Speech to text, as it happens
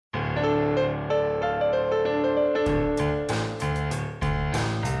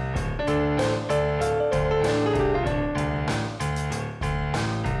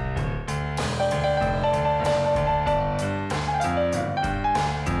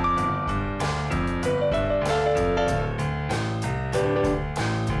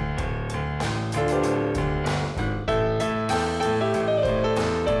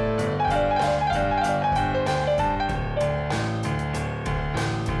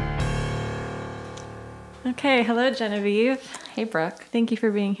Okay, hello Genevieve. Hey, Brooke. Thank you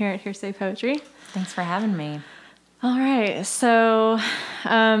for being here at Hearsay Poetry. Thanks for having me. All right, so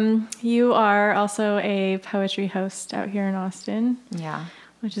you are also a poetry host out here in Austin. Yeah.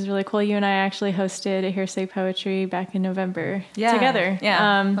 Which is really cool. You and I actually hosted a Hearsay Poetry back in November together.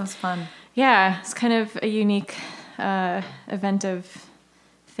 Yeah, that was fun. Yeah, it's kind of a unique event of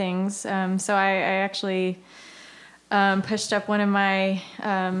things. So I actually pushed up one of my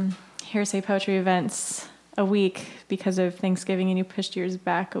Hearsay Poetry events a week because of Thanksgiving, and you pushed yours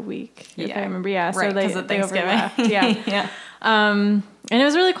back a week, if I remember. Yeah, right, so they overlapped. Yeah. And it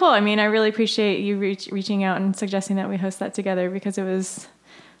was really cool. I mean, I really appreciate you reaching out and suggesting that we host that together, because it was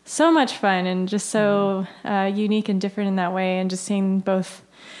so much fun and just so unique and different in that way, and just seeing both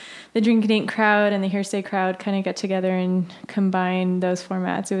the Drink and Ink crowd and the Hearsay crowd kind of get together and combine those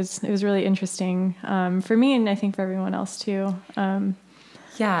formats. It was really interesting for me, and I think for everyone else too.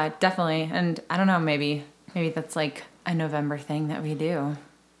 Yeah, definitely. And I don't know, maybe that's like a November thing that we do.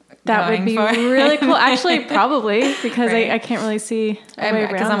 That would be really cool. Actually, probably, because right? I can't really see a way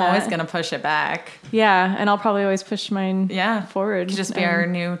around because I'm always that. going to push it back. Yeah, and I'll probably always push mine forward. It could just be our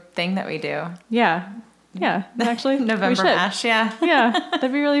new thing that we do. Yeah, actually. November Mash, yeah. Yeah,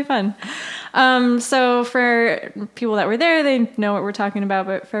 that'd be really fun. So for people that were there, they know what we're talking about,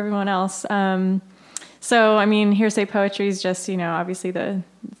 but for everyone else, so, I mean, Hearsay Poetry is just, obviously the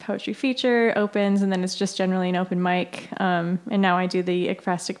poetry feature opens, and then it's just generally an open mic. And now I do the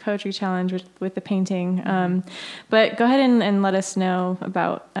Ekphrastic Poetry Challenge with the painting. But go ahead and let us know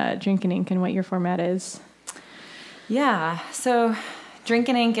about Drink and Ink and what your format is. Yeah, so Drink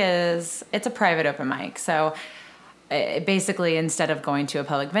and Ink it's a private open mic. So basically, instead of going to a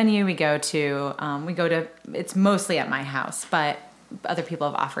public venue, we go to, it's mostly at my house, but other people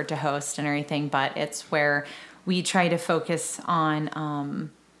have offered to host and everything, but it's where we try to focus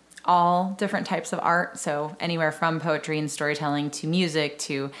on all different types of art. So anywhere from poetry and storytelling to music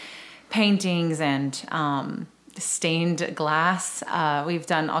to paintings and stained glass. We've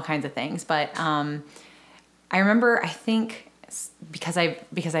done all kinds of things, but I remember, I think because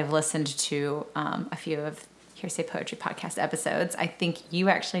I've listened to a few of Hearsay Poetry podcast episodes, I think you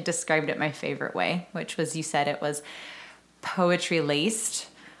actually described it my favorite way, which was, you said it was poetry laced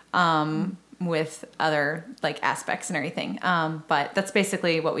with other like aspects and everything. But that's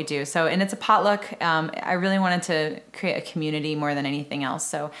basically what we do. So, and it's a potluck. I really wanted to create a community more than anything else.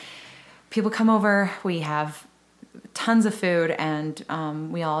 So people come over, we have tons of food, and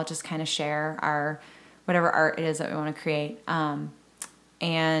we all just kind of share our whatever art it is that we want to create.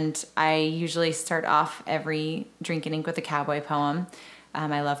 And I usually start off every Drink and Ink with a cowboy poem.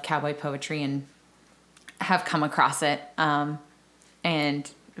 I love cowboy poetry and have come across it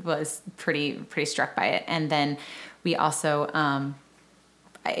and was pretty struck by it. And then we also,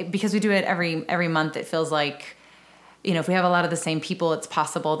 because we do it every month, it feels like, if we have a lot of the same people, it's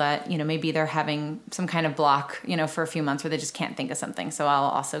possible that, maybe they're having some kind of block, for a few months where they just can't think of something. So I'll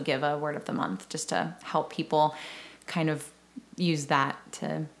also give a word of the month just to help people kind of use that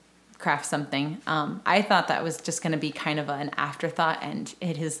to craft something. I thought that was just going to be kind of an afterthought, and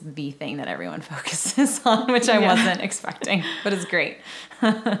it is the thing that everyone focuses on, which I wasn't expecting, but it's great.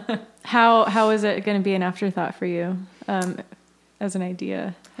 How is it going to be an afterthought for you as an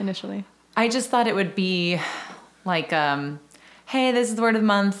idea initially? I just thought it would be like, hey, this is the word of the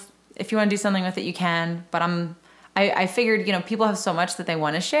month. If you want to do something with it, you can. But I figured, people have so much that they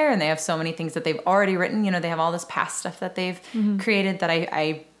want to share, and they have so many things that they've already written. They have all this past stuff that they've created that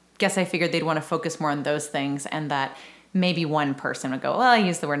I guess I figured they'd want to focus more on those things, and that maybe one person would go, well, I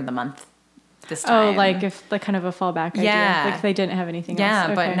use the word of the month this time. Oh, like if like kind of a fallback idea. Yeah. Like if they didn't have anything else. Yeah,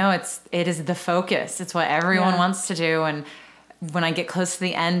 Okay. but no, it is the focus. It's what everyone wants to do. And when I get close to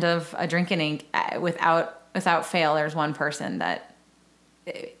the end of a Drink and Ink, without fail, there's one person that,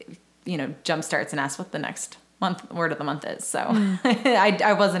 jumpstarts and asks what the next word of the month is. So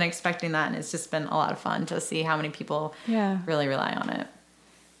I wasn't expecting that. And it's just been a lot of fun to see how many people really rely on it.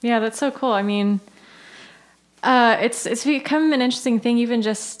 Yeah, that's so cool. I mean, it's become an interesting thing, even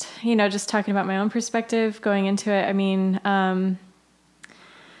just talking about my own perspective going into it. I mean,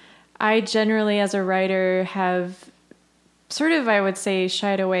 I generally, as a writer, have sort of, I would say,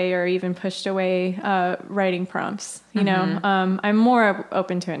 shied away or even pushed away writing prompts. I'm more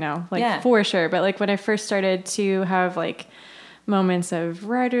open to it now, for sure. But like when I first started to have like moments of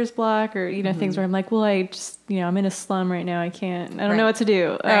writer's block or, things where I'm like, well, I just, I'm in a slum right now. I don't know what to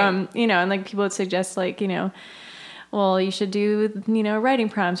do. Right. And like people would suggest like, well, you should do, writing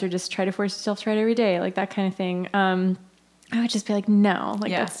prompts or just try to force yourself to write every day, like that kind of thing. I would just be like, no,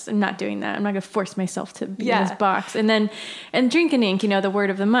 like I'm not doing that. I'm not going to force myself to be in this box. And Drinkin' Ink, the word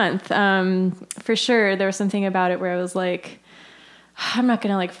of the month, for sure. There was something about it where I was like, I'm not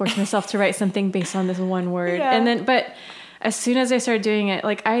going to like force myself to write something based on this one word. Yeah. But as soon as I started doing it,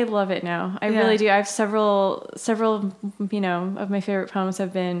 like I love it now. I really do. I have several, of my favorite poems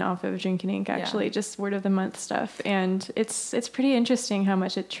have been off of Drinkin' Ink, actually, just word of the month stuff. And it's pretty interesting how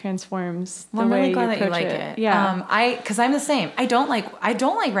much it transforms the way you approach it. I'm really glad that you like it. Yeah. Cause I'm the same. I don't like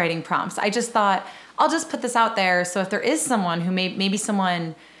writing prompts. I just thought I'll just put this out there. So if there is someone who maybe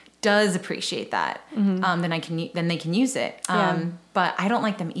someone does appreciate that, then they can use it. But I don't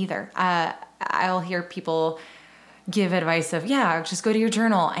like them either. I'll hear people give advice of, just go to your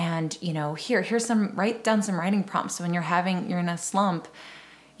journal and, write down some writing prompts. So when you're in a slump,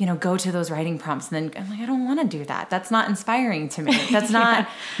 go to those writing prompts. And then I'm like, I don't want to do that. That's not inspiring to me. That's not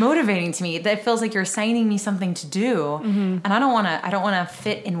motivating to me. That feels like you're assigning me something to do. And I don't want to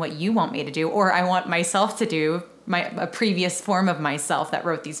fit in what you want me to do, or I want myself to do a previous form of myself that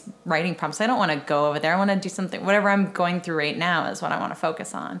wrote these writing prompts. I don't want to go over there. I want to do something, whatever I'm going through right now is what I want to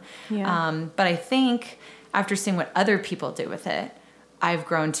focus on. Yeah. But I think after seeing what other people do with it, I've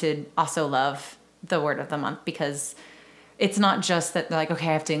grown to also love the word of the month, because it's not just that they're like, okay,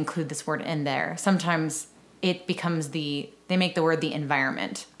 I have to include this word in there. Sometimes it becomes they make the word the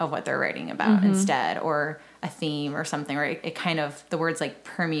environment of what they're writing about instead, or a theme or something, or it kind of, the word's like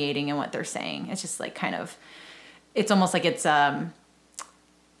permeating in what they're saying. It's just like it's almost like it's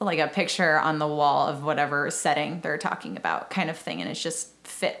like a picture on the wall of whatever setting they're talking about kind of thing. And it just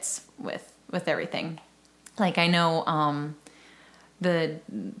fits with everything. Like I know the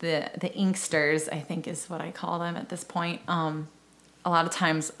inksters, I think is what I call them at this point. A lot of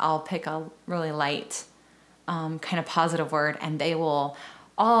times I'll pick a really light kind of positive word, and they will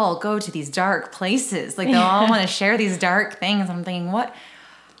all go to these dark places. Like they'll all want to share these dark things. I'm thinking, what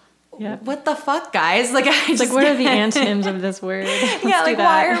the fuck, guys? Like what are the antonyms of this word?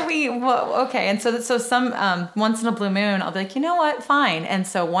 Why are we? Okay, and so some once in a blue moon, I'll be like, you know what? Fine. And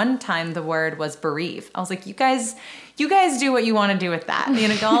so one time the word was bereave. I was like, you guys do what you want to do with that.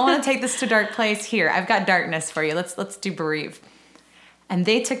 I want to take this to a dark place. Here, I've got darkness for you. Let's do bereave. And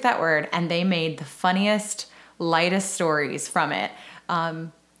they took that word and they made the funniest, lightest stories from it.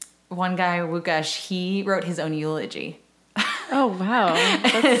 One guy, Wukash, he wrote his own eulogy. Oh, wow.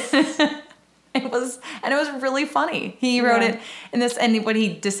 It was really funny. He wrote it in this, and what he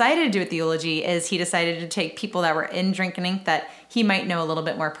decided to do with the eulogy is he decided to take people that were in Drinkin' Ink that he might know a little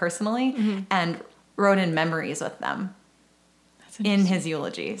bit more personally, and wrote in memories with them in his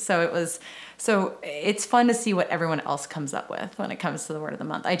eulogy. So it's fun to see what everyone else comes up with when it comes to the word of the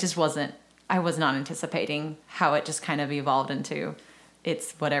month. I was not anticipating how it just kind of evolved into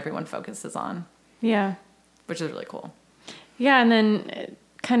it's what everyone focuses on. Yeah. Which is really cool. Yeah, and then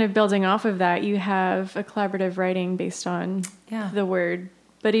kind of building off of that, you have a collaborative writing based on the word.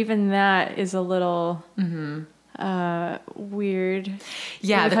 But even that is a little weird.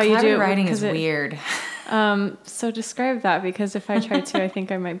 Yeah, the collaborative writing is weird. So describe that, because if I try to, I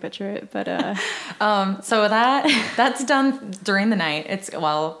think I might butcher it. But so that's done during the night. It's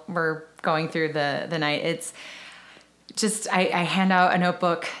while we're going through the night. It's just I hand out a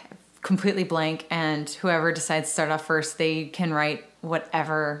notebook completely blank, and whoever decides to start off first, they can write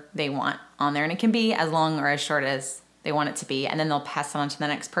whatever they want on there, and it can be as long or as short as they want it to be, and then they'll pass it on to the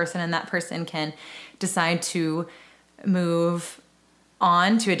next person, and that person can decide to move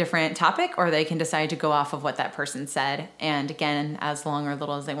on to a different topic, or they can decide to go off of what that person said, and again, as long or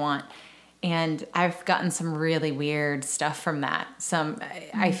little as they want. And I've gotten some really weird stuff from that.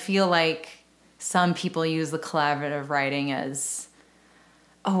 I feel like some people use the collaborative writing as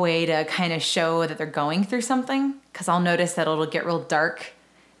a way to kind of show that they're going through something, because I'll notice that it'll get real dark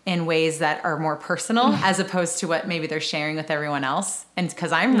in ways that are more personal as opposed to what maybe they're sharing with everyone else. And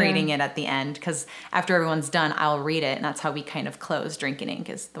because I'm reading it at the end, because after everyone's done, I'll read it. And that's how we kind of close Drinkin' Ink,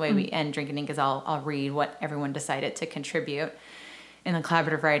 is the way we end Drinkin' Ink is I'll read what everyone decided to contribute in the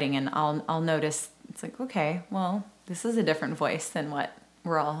collaborative writing. And I'll notice it's like, okay, well, this is a different voice than what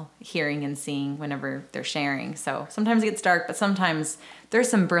we're all hearing and seeing whenever they're sharing. So sometimes it gets dark, but sometimes there's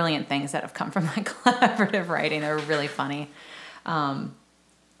some brilliant things that have come from that collaborative writing that are really funny.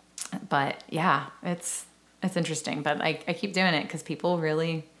 But yeah, it's interesting, but I keep doing it because people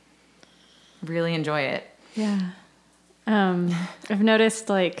really, really enjoy it. Yeah. I've noticed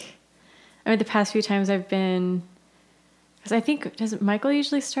the past few times I've been, because I think, does Michael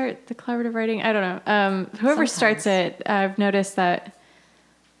usually start the collaborative writing? I don't know. Whoever starts it, I've noticed that,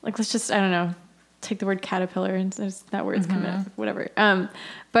 let's just, I don't know, take the word caterpillar and that word's coming up, whatever.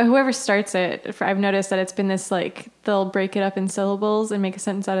 But whoever starts it, I've noticed that it's been this like, they'll break it up in syllables and make a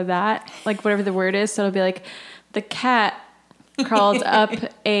sentence out of that, like whatever the word is. So it'll be like, the cat crawled up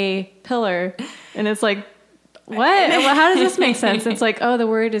a pillar, and it's like, what? Well, how does this make sense? It's like, oh, the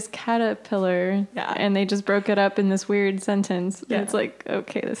word is caterpillar, and they just broke it up in this weird sentence. And it's like,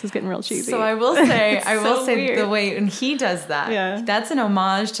 okay, this is getting real cheesy. So I will say, weird. The way when he does that, that's an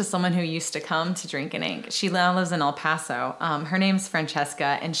homage to someone who used to come to Drinkin' Ink. She now lives in El Paso. Her name's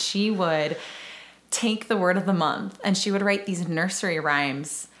Francesca, and she would take the word of the month, and she would write these nursery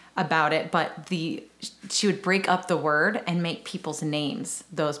rhymes about it, but she would break up the word and make people's names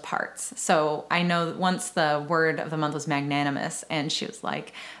those parts. So I know once the word of the month was magnanimous, and she was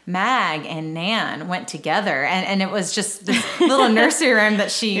like, Mag and Nan went together, and it was just this little nursery rhyme that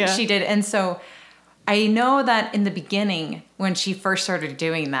she did. And so I know that in the beginning, when she first started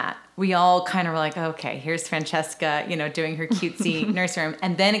doing that, we all kind of were like, okay, here's Francesca, doing her cutesy nursery rhyme.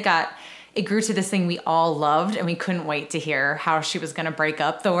 And then it grew to this thing we all loved, and we couldn't wait to hear how she was going to break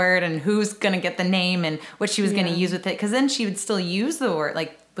up the word and who's going to get the name and what she was going to use with it. Because then she would still use the word,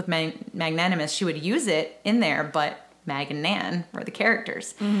 like with magnanimous, she would use it in there, but Mag and Nan were the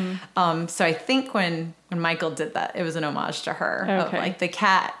characters. So I think when Michael did that, it was an homage to her. Okay. Of like the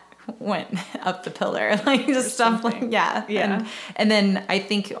cat went up the pillar, like just stuff like, And then I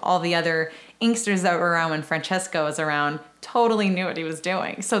think all the other inksters that were around when Francesco was around totally knew what he was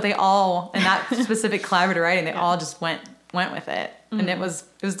doing. So they all, in that specific collaborative writing, they all just went with it. And it was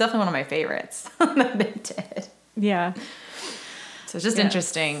definitely one of my favorites that they did. Yeah. So it's just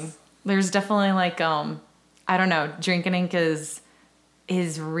interesting. There's definitely like, I don't know, Drinkin' Ink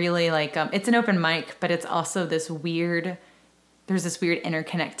is really like, it's an open mic, but it's also there's this weird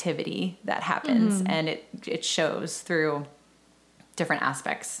interconnectivity that happens, and it shows through different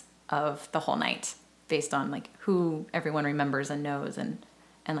aspects of the whole night based on like who everyone remembers and knows, and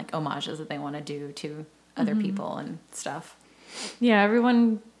like homages that they want to do to other people and stuff. Yeah,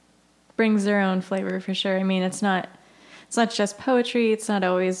 everyone brings their own flavor for sure. I mean, it's not just poetry. It's not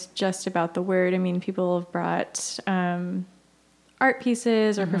always just about the word. I mean, people have brought art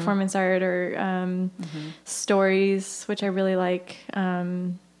pieces or performance art or stories, which I really like,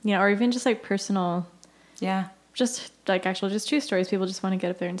 or even just like personal, just like just true stories. People just want to get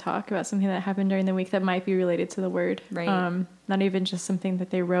up there and talk about something that happened during the week that might be related to the word. Right. Not even just something that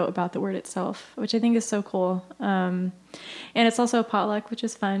they wrote about the word itself, which I think is so cool. And it's also a potluck, which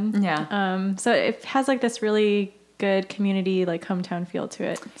is fun. Yeah. So it has like this really good community, like hometown feel to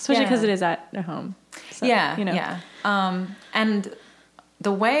it, especially because it is at a home. So, and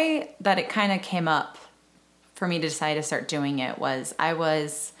the way that it kind of came up for me to decide to start doing it was I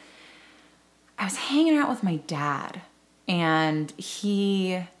was hanging out with my dad, and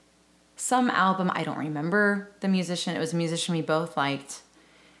some album, I don't remember the musician. It was a musician we both liked,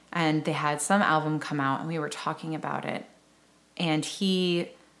 and they had some album come out, and we were talking about it, and he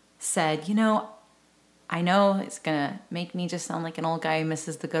said, I know it's gonna make me just sound like an old guy who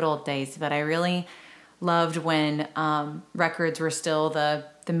misses the good old days, but I really loved when records were still the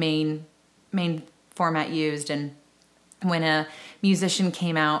main format used, and when a musician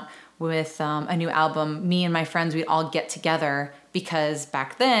came out with a new album, me and my friends, we'd all get together, because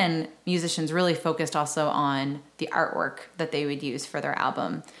back then musicians really focused also on the artwork that they would use for their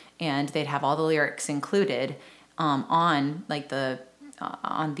album, and they'd have all the lyrics included on like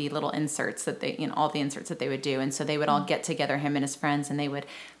on the little inserts that they, all the inserts that they would do. And so they would all get together, him and his friends, and they would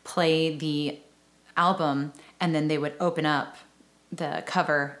play the album, and then they would open up the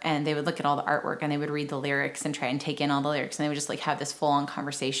cover and they would look at all the artwork, and they would read the lyrics and try and take in all the lyrics, and they would just like have this full-on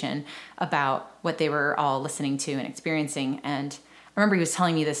conversation about what they were all listening to and experiencing. And I remember he was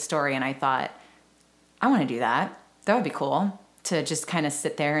telling me this story, and I thought, I want to do that. That would be cool to just kind of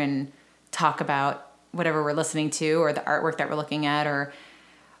sit there and talk about whatever we're listening to or the artwork that we're looking at or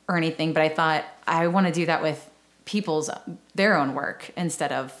anything. But I thought I want to do that with their own work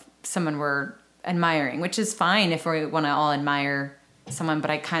instead of someone we're admiring, which is fine if we want to all admire someone, but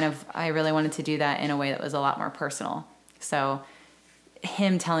I really wanted to do that in a way that was a lot more personal. So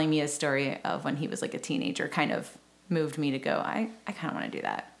him telling me a story of when he was like a teenager kind of moved me to go, I kind of want to do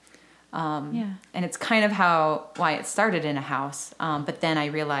that. And it's kind of why it started in a house. But then I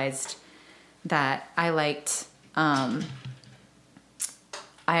realized that I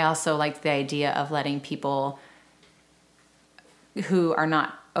also liked the idea of letting people who are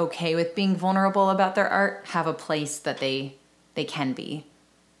not okay with being vulnerable about their art have a place that they can be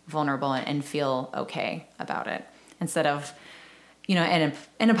vulnerable and feel okay about it, instead of, in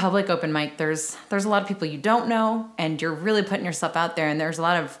a public open mic, there's a lot of people you don't know, and you're really putting yourself out there, and there's a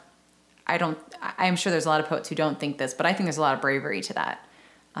lot of I'm sure there's a lot of poets who don't think this, but I think there's a lot of bravery to that.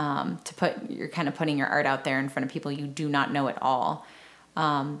 You're kind of putting your art out there in front of people you do not know at all.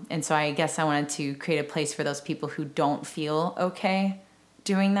 And so I guess I wanted to create a place for those people who don't feel okay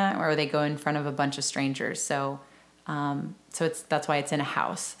doing that, or they go in front of a bunch of strangers. So that's why it's in a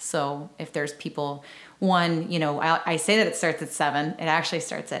house. So if there's people, I say that it starts at 7, it actually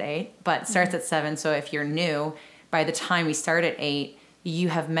starts at 8, but it starts at 7. So if you're new, by the time we start at 8, you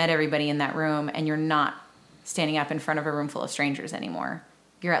have met everybody in that room and you're not standing up in front of a room full of strangers anymore.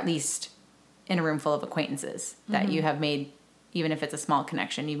 You're at least in a room full of acquaintances that you have made, even if it's a small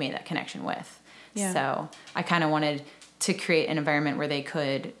connection, you made that connection with. Yeah. So I kind of wanted to create an environment where they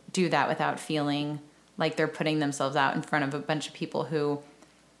could do that without feeling like they're putting themselves out in front of a bunch of people who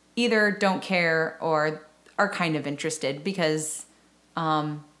either don't care or are kind of interested, because,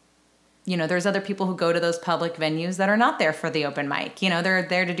 there's other people who go to those public venues that are not there for the open mic. They're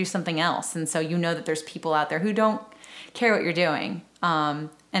there to do something else. And so that there's people out there who don't care what you're doing. And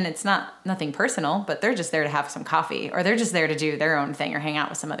it's nothing personal, but they're just there to have some coffee, or they're just there to do their own thing or hang out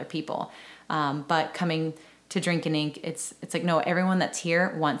with some other people. But coming to Drinkin' Ink, it's like, no, everyone that's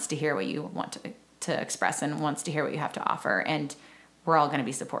here wants to hear what you want to express and wants to hear what you have to offer. And we're all going to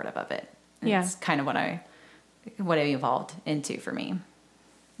be supportive of it. And it's kind of what I evolved into for me.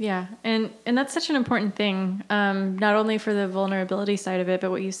 Yeah. And that's such an important thing. Not only for the vulnerability side of it,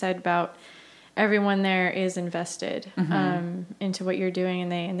 but what you said about everyone there is invested into what you're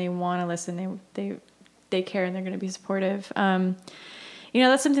doing, and they want to listen. They care, and they're going to be supportive.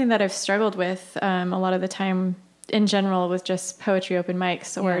 That's something that I've struggled with a lot of the time in general with just poetry open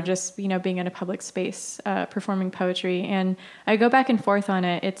mics, or just being in a public space performing poetry. And I go back and forth on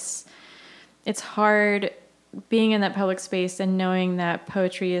it. It's hard being in that public space and knowing that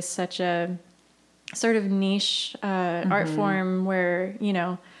poetry is such a sort of niche art form where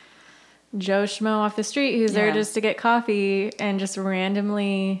Joe Schmo off the street who's there just to get coffee and just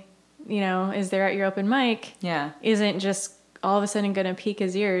randomly, is there at your open mic, isn't just all of a sudden going to pique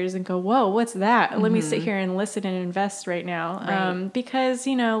his ears and go, whoa, what's that? Let me sit here and listen and invest right now. Right. Because,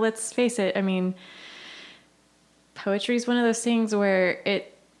 let's face it, I mean, poetry is one of those things where it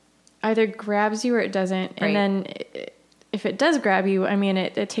either grabs you or it doesn't. Right. And then if it does grab you, I mean,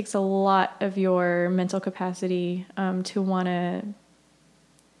 it takes a lot of your mental capacity to want to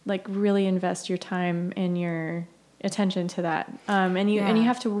really invest your time and your attention to that. And you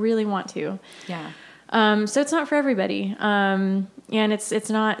have to really want to. Yeah. So it's not for everybody. And it's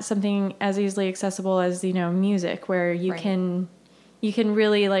not something as easily accessible as, music, where you can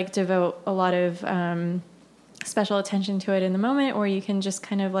really devote a lot of special attention to it in the moment, or you can just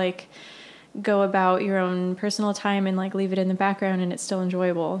kind of go about your own personal time and leave it in the background and it's still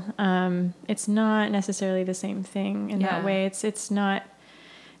enjoyable. It's not necessarily the same thing in that way. It's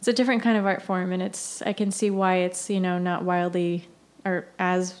a different kind of art form, and I can see why it's, not wildly or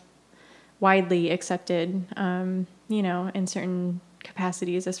as widely accepted, in certain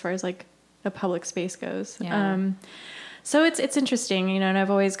capacities as far as a public space goes. Yeah. So it's interesting, and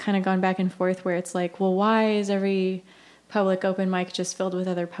I've always kind of gone back and forth where it's well, why is every public open mic just filled with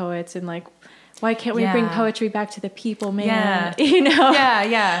other poets, and why can't we bring poetry back to the people, man? Yeah.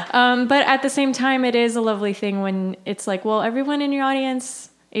 Yeah. But at the same time, it is a lovely thing when it's well, everyone in your audience,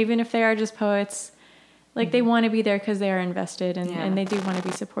 even if they are just poets, they want to be there because they are invested and they do want to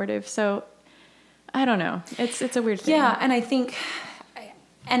be supportive. So I don't know. It's a weird thing. Yeah. And I think,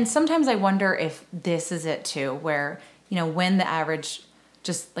 and sometimes I wonder if this is it too, where, when the average,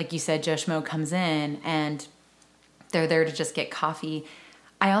 just like you said, Joe Schmo comes in and they're there to just get coffee.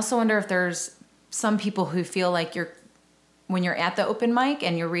 I also wonder if there's some people who feel like when you're at the open mic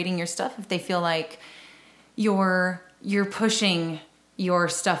and you're reading your stuff, if they feel like you're pushing your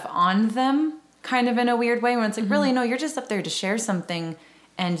stuff on them kind of in a weird way, when it's really, no, you're just up there to share something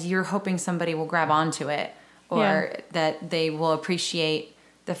and you're hoping somebody will grab onto it, or that they will appreciate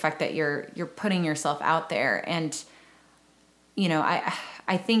the fact that you're putting yourself out there. And,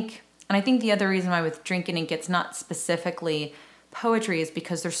 I think the other reason why with Drinkin' Ink it's not specifically poetry is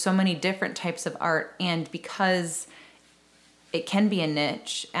because there's so many different types of art, and because it can be a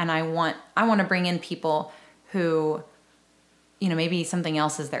niche, and I want to bring in people who, maybe something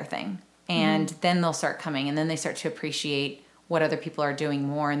else is their thing, and then they'll start coming, and then they start to appreciate what other people are doing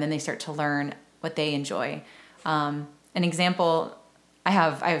more, and then they start to learn what they enjoy. An example, I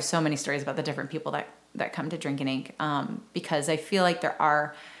have so many stories about the different people that come to Drinkin' Ink, because I feel like there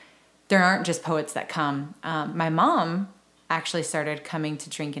aren't just poets that come. My mom actually started coming to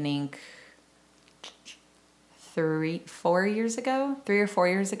Drinkin' Ink 3 or 4 years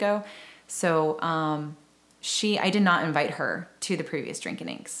ago. So I did not invite her to the previous Drinkin'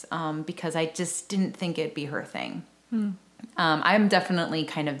 Inks because I just didn't think it'd be her thing. I'm definitely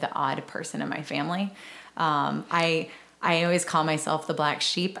kind of the odd person in my family. I always call myself the black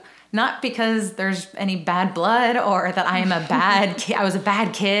sheep, not because there's any bad blood or that I am a bad kid. I was a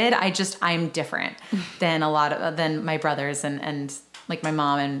bad kid. I'm different than than my brothers and like my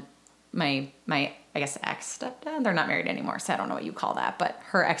mom and my I guess ex-stepdad. They're not married anymore, so I don't know what you call that, but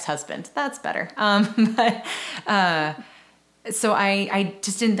her ex-husband. That's better. So I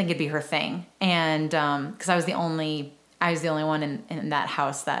just didn't think it'd be her thing, and because I was the only one in that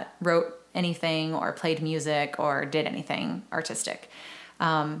house that wrote anything or played music or did anything artistic.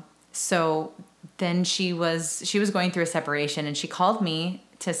 So then she was going through a separation, and she called me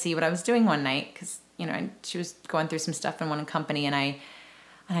to see what I was doing one night because she was going through some stuff in one company, and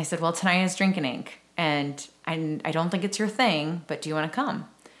I said, well, tonight is Drinkin' Ink, and I don't think it's your thing, but do you want to come?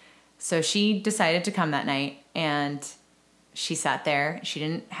 So she decided to come that night, and she sat there. She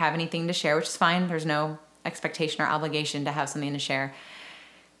didn't have anything to share, which is fine. There's no expectation or obligation to have something to share.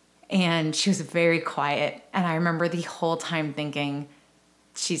 And she was very quiet. And I remember the whole time thinking,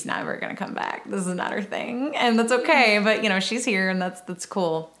 she's never going to come back. This is not her thing. And that's okay. But, she's here, and that's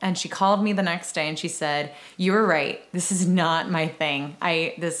cool. And she called me the next day, and she said, you were right. This is not my thing.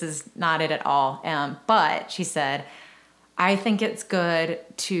 This is not it at all. But she said, I think it's good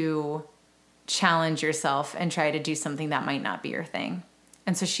to challenge yourself and try to do something that might not be your thing.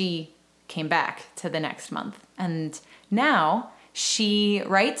 And so she came back to the next month. And now she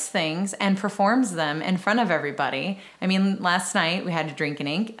writes things and performs them in front of everybody. I mean, last night we had a Drinkin'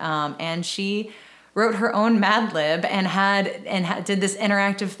 Ink, and she wrote her own Mad Lib and did this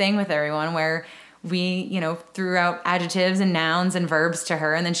interactive thing with everyone where we, threw out adjectives and nouns and verbs to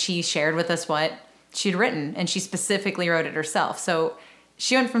her, and then she shared with us what she'd written, and she specifically wrote it herself. So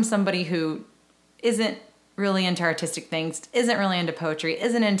she went from somebody who isn't really into artistic things, isn't really into poetry,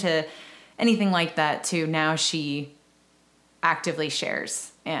 isn't into anything like that, to now she actively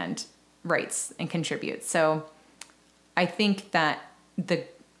shares and writes and contributes. So I think that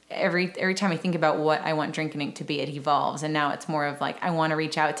every time I think about what I want Drinkin' Ink to be, it evolves. And now it's more of like, I want to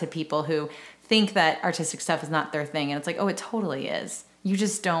reach out to people who think that artistic stuff is not their thing. And it's like, oh, it totally is. You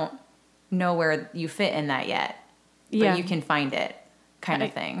just don't know where you fit in that yet. But you can find it kind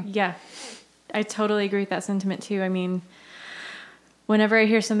of thing. Yeah. I totally agree with that sentiment too. I mean, whenever I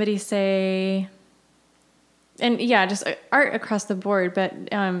hear somebody say, and just art across the board, but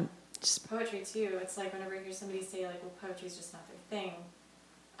just poetry too. It's like whenever I hear somebody say like, well, poetry is just not their thing.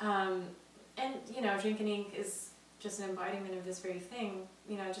 And Drinkin' Ink is just an embodiment of this very thing.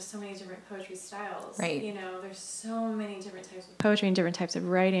 Just so many different poetry styles. Right. There's so many different types of poetry and different types of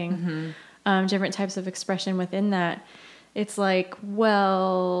writing, different types of expression within that. It's like,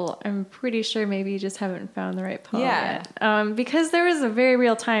 well, I'm pretty sure maybe you just haven't found the right poem yet. Because there was a very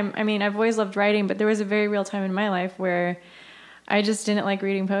real time. I mean, I've always loved writing, but there was a very real time in my life where I just didn't like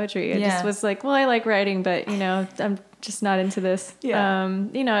reading poetry. I just was like, well, I like writing, but, I'm just not into this.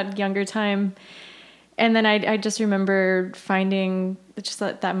 At younger time. And then I just remember finding just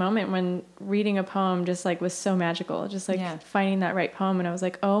that moment when reading a poem just like was so magical, just like finding that right poem. And I was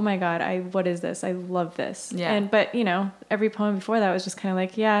like, oh my God, what is this? I love this. Yeah. But every poem before that was just kind of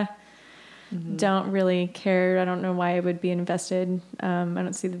like, don't really care. I don't know why I would be invested. I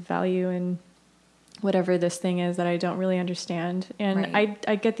don't see the value in whatever this thing is that I don't really understand. And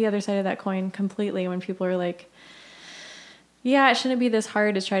I get the other side of that coin completely when people are like, it shouldn't be this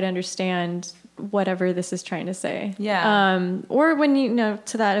hard to try to understand whatever this is trying to say. Or when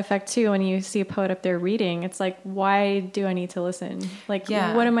to that effect too, when you see a poet up there reading, it's like, why do I need to listen? Like,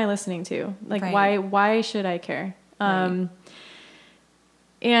 what am I listening to? Like, why should I care? And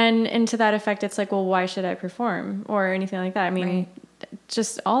to that effect, it's like, well, why should I perform or anything like that? I mean,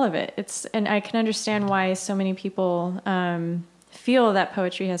 just all of it. And I can understand why so many people, feel that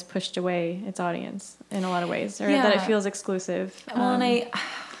poetry has pushed away its audience in a lot of ways, or that it feels exclusive. Well,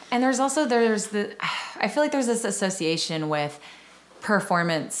 and there's I feel like there's this association with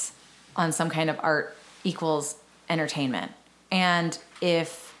performance on some kind of art equals entertainment. And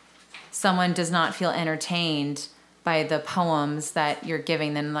if someone does not feel entertained by the poems that you're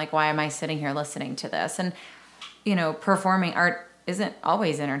giving them, like, why am I sitting here listening to this? And, performing art isn't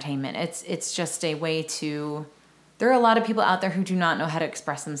always entertainment. It's just a way to, there are a lot of people out there who do not know how to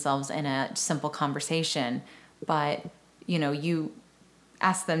express themselves in a simple conversation, but, you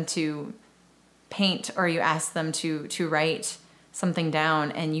ask them to paint or you ask them to write something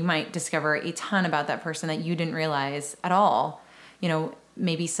down, and you might discover a ton about that person that you didn't realize at all.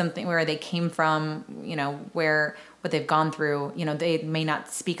 Maybe something where they came from, what they've gone through, they may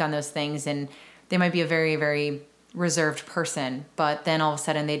not speak on those things, and they might be a very, very reserved person, but then all of a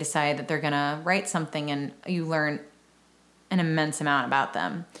sudden they decide that they're going to write something and you learn an immense amount about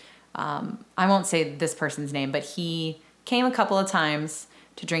them. I won't say this person's name, but he came a couple of times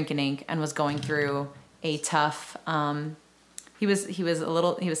to Drinkin' Ink and was going through a tough, he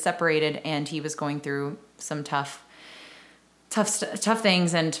was separated and he was going through some tough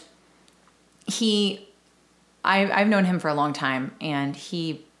things. And I've known him for a long time, and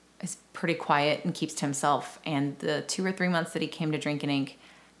he is pretty quiet and keeps to himself. And the 2 or 3 months that he came to Drinkin' Ink,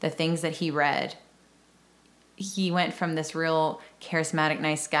 the things that he read, he went from this real charismatic,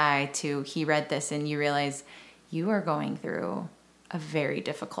 nice guy to he read this and you realize you are going through a very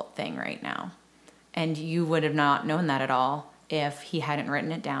difficult thing right now. And you would have not known that at all if he hadn't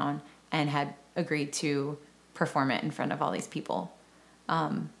written it down and had agreed to perform it in front of all these people.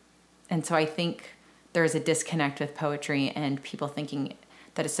 And so I think there's a disconnect with poetry and people thinking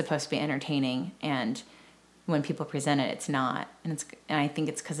that it's supposed to be entertaining, and when people present it, it's not. And I think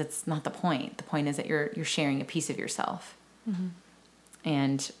it's because it's not the point. The point is that you're sharing a piece of yourself. Mm-hmm.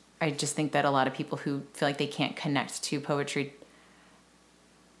 And I just think that a lot of people who feel like they can't connect to poetry,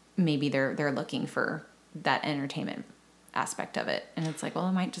 maybe they're looking for that entertainment aspect of it. And it's like, well,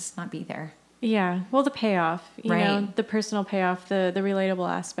 it might just not be there. Yeah. Well, the payoff, you Right. know, the personal payoff, the relatable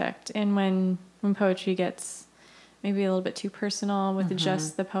aspect. And when poetry gets maybe a little bit too personal with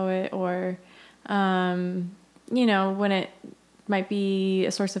just the poet, or, you know, when it might be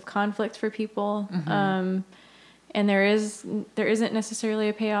a source of conflict for people, and there isn't necessarily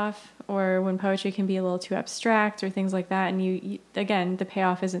a payoff, or when poetry can be a little too abstract or things like that, and you again, the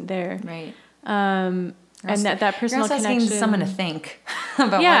payoff isn't there. Right. And that personal you're also connection. asking someone to think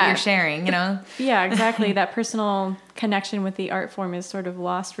about what you're sharing, you know? Yeah, exactly. That personal connection with the art form is sort of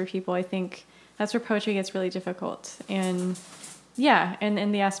lost for people. I think that's where poetry gets really difficult. And yeah,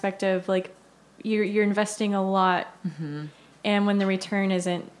 and the aspect of like you're investing a lot, and when the return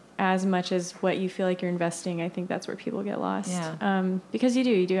isn't as much as what you feel like you're investing, I think that's where people get lost. Yeah. Because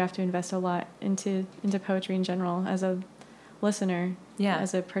you do have to invest a lot into poetry in general as a listener,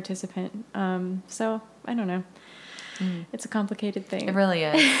 as a participant. So I don't know. It's a complicated thing. It really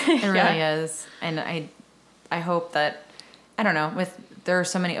is. It really is. And I hope that, I don't know, there are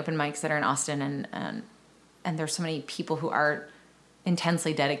so many open mics that are in Austin, and there's so many people who are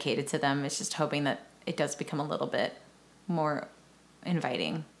intensely dedicated to them. It's just hoping that it does become a little bit more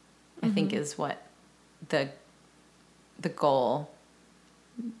inviting, I think is what the goal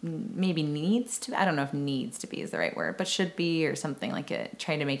maybe needs to, I don't know if needs to be is the right word, but should be, or something like it,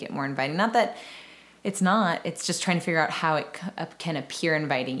 trying to make it more inviting. Not that it's not, it's just trying to figure out how it can appear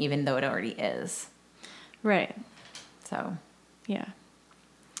inviting, even though it already is. Right. So. Yeah.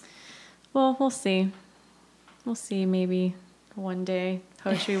 Well, we'll see. We'll see. Maybe one day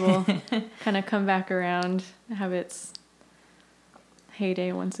poetry will kind of come back around, have its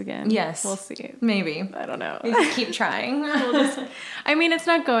heyday once again. Yes. We'll see. Maybe. I don't know. We just keep trying. I mean, it's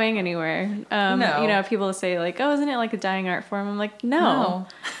not going anywhere. No. You know, people say like, oh, isn't it like a dying art form? I'm like, no.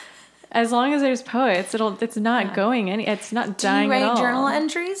 As long as there's poets, it's not going it's not dying at all. Do you write journal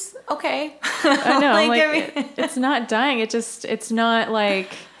entries? Okay. I know. It's not dying. It's not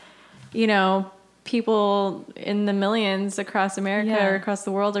like, you know, people in the millions across America or across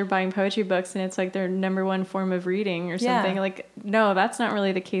the world are buying poetry books and it's like their number one form of reading or something. Like, no, that's not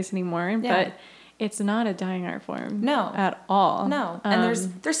really the case anymore, but it's not a dying art form. No. At all. No. And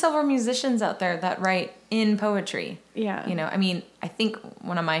there's several musicians out there that write in poetry. Yeah. You know, I mean, I think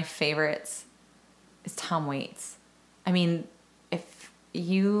one of my favorites is Tom Waits. I mean, if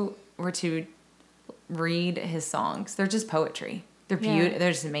you were to read his songs, they're just poetry. They're beautiful.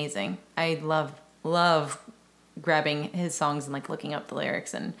 They're just amazing. I love grabbing his songs and like looking up the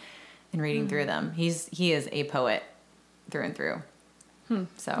lyrics and reading through them. He is a poet through and through.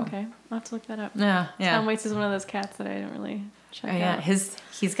 So okay, I'll have to look that up. Yeah. Tom Waits is one of those cats that I don't really check out.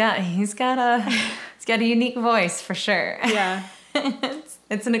 He's got a unique voice for sure. Yeah.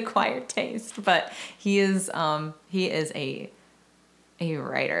 it's an acquired taste, but he is a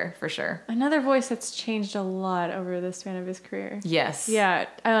writer for sure. Another voice that's changed a lot over the span of his career. Yes. Yeah.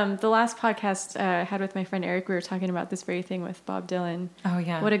 The last podcast I had with my friend Eric, we were talking about this very thing with Bob Dylan. Oh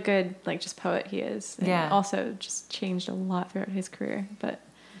yeah. What a good just poet he is. And also just changed a lot throughout his career. But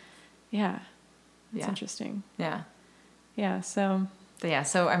it's interesting. Yeah. Yeah. So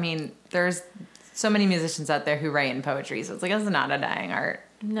I mean, there's so many musicians out there who write in poetry, so it's like it's not a dying art.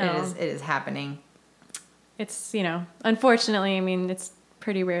 No. It is happening. It's, unfortunately, I mean, it's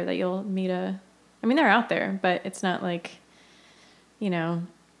pretty rare that you'll meet they're out there, but it's not like,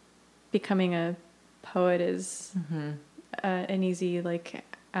 becoming a poet is an easy,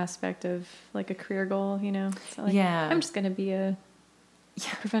 aspect of like a career goal, you know? So like, Yeah. I'm just going to be a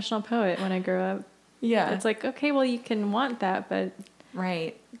professional poet when I grow up. Yeah. It's like, okay, well, you can want that, but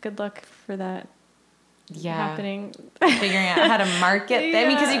Right. good luck for that Yeah. happening. Figuring out how to market. I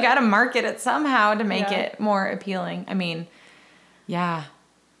mean, because you got to market it somehow to make Yeah. it more appealing. I mean, yeah.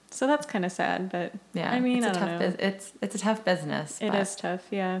 So that's kind of sad, but Yeah. I mean, it's I don't know. it's a tough business. It is tough,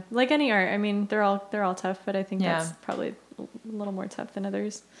 yeah. Like any art, I mean, they're all tough, but I think that's probably a little more tough than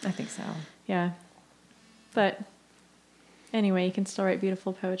others. I think so. Yeah. But anyway, you can still write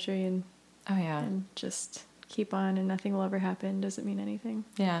beautiful poetry and Oh yeah. and just keep on, and nothing will ever happen. Doesn't mean anything.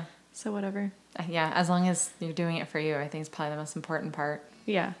 Yeah. So whatever. Yeah. As long as you're doing it for you, I think is probably the most important part.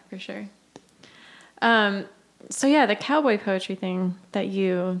 Yeah, for sure. So yeah, the cowboy poetry thing that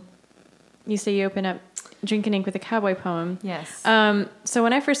you say you open up Drinking Ink with a cowboy poem. Yes. So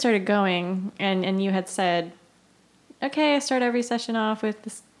when I first started going, and you had said, okay, I start every session off with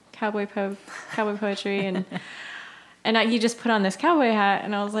this cowboy poetry, and you just put on this cowboy hat,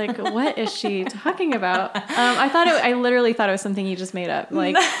 and I was like, what is she talking about? I literally thought it was something you just made up,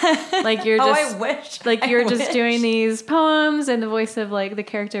 like you're just, I wish, like you're just doing these poems in the voice of like the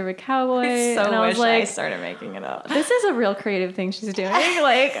character of a cowboy. And I was like, I started making it up. this is a real creative thing she's doing.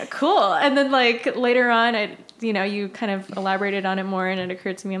 Like, cool. And then like later on, you kind of elaborated on it more, and it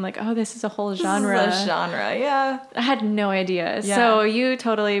occurred to me, I'm like, oh, this is a whole genre. This is a genre, yeah. I had no idea. Yeah. So you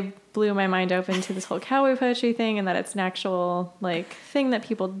totally blew my mind open to this whole cowboy poetry thing, and that it's an actual like thing that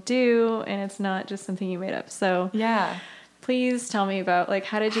people do, and it's not just something you made up. So yeah, please tell me about like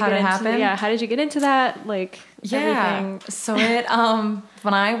how did you get into that? Like everything. So it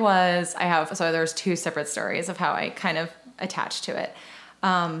there's two separate stories of how I kind of attached to it.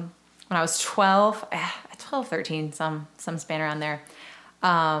 When I was 12, 13, some span around there.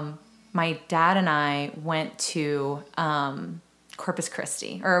 My dad and I went to Corpus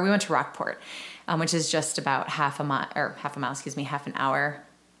Christi, or we went to Rockport, which is just about half an hour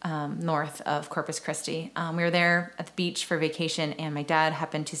north of Corpus Christi. We were there at the beach for vacation, and my dad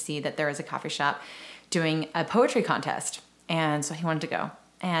happened to see that there was a coffee shop doing a poetry contest, and so he wanted to go.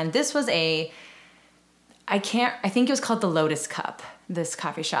 And this was I think it was called the Lotus Cup, this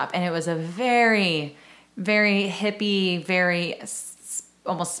coffee shop, and it was a very, very hippie, very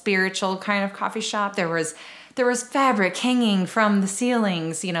almost spiritual kind of coffee shop. There was fabric hanging from the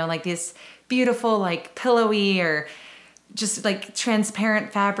ceilings, like this beautiful, like pillowy or just like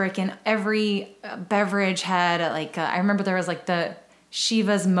transparent fabric, and every beverage had I remember there was like the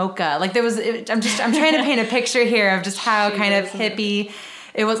Shiva's mocha. Like there was, I'm trying to paint a picture here of just how kind of hippie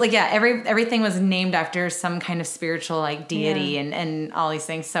it was. Like, yeah, everything was named after some kind of spiritual like deity and all these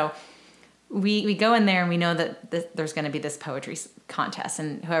things. So we go in there and we know that there's going to be this poetry contest,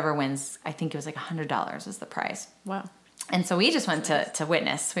 and whoever wins, I think it was like $100 was the prize. Wow. And so we just went to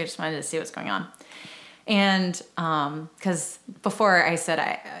witness. We just wanted to see what's going on. And because before I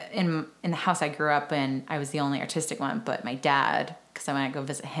said in the house I grew up in, I was the only artistic one, but my dad, because I went to go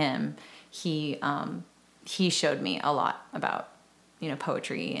visit him, he showed me a lot about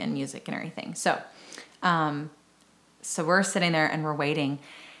poetry and music and everything. So we're sitting there and we're waiting,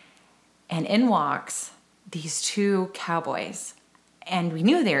 and in walks these two cowboys, and we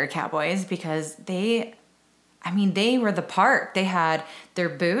knew they were cowboys because they were the part. They had their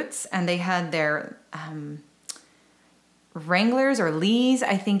boots and they had their Wranglers or Lees.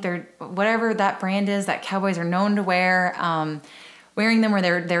 I think they're whatever that brand is that cowboys are known to wear. Wearing them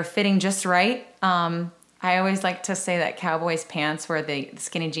where they're fitting just right. I always like to say that cowboys' pants were the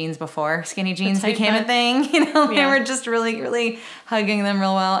skinny jeans before skinny jeans became a thing. They were just really, really hugging them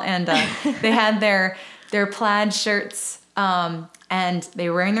real well. And they had their plaid shirts, and they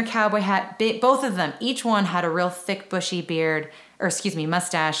were wearing their cowboy hat. Both of them, each one had a real thick, bushy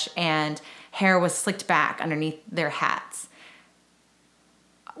mustache, and hair was slicked back underneath their hats.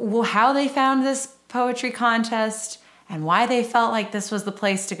 Well, how they found this poetry contest and why they felt like this was the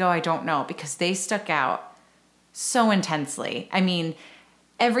place to go, I don't know, because they stuck out so intensely. I mean,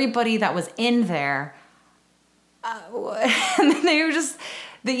 everybody that was in there, they were just,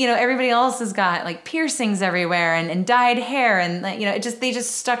 everybody else has got like piercings everywhere and dyed hair, and they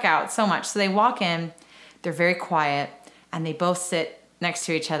just stuck out so much. So they walk in, they're very quiet, and they both sit next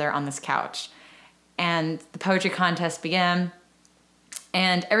to each other on this couch. And the poetry contest began,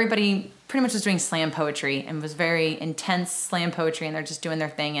 and everybody pretty much was doing slam poetry, and was very intense slam poetry, and they're just doing their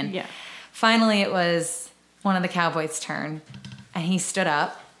thing. And finally it was one of the cowboys' turn, and he stood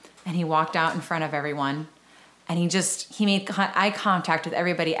up and he walked out in front of everyone, and he made eye contact with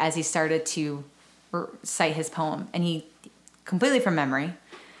everybody as he started to recite his poem, and he completely from memory.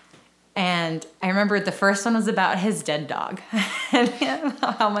 And I remember the first one was about his dead dog and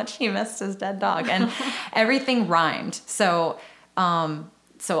how much he missed his dead dog, and everything rhymed. So the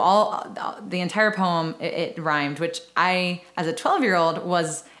entire poem, it rhymed, which I, as a 12-year-old,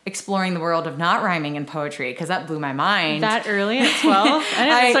 was exploring the world of not rhyming in poetry, because that blew my mind. That early at 12? I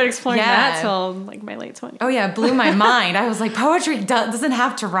didn't start exploring that till like my late 20s. Oh yeah, it blew my mind. I was like, poetry doesn't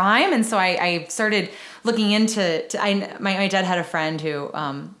have to rhyme. And so I started looking into, my dad had a friend who,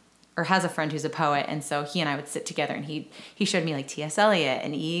 or has a friend who's a poet, and so he and I would sit together, and he showed me like T.S. Eliot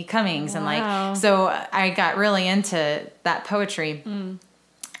and E. Cummings, and like, so I got really into that poetry.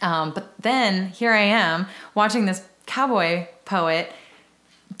 But then here I am watching this cowboy poet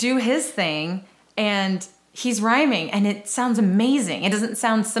do his thing, and he's rhyming, and it sounds amazing. It doesn't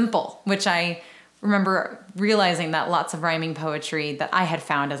sound simple, which I remember realizing that lots of rhyming poetry that I had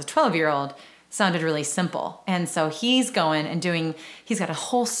found as a 12-year-old sounded really simple. And so he's going and he's got a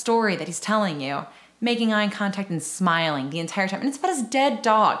whole story that he's telling you, making eye contact and smiling the entire time. And it's about his dead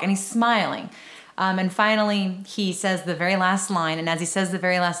dog, and he's smiling. And finally, he says the very last line. And as he says the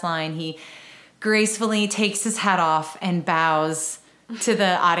very last line, he gracefully takes his hat off and bows to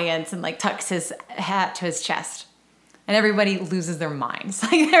the audience and like tucks his hat to his chest. And everybody loses their minds.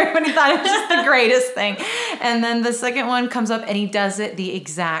 Like, everybody thought it was just the greatest thing. And then the second one comes up, and he does it the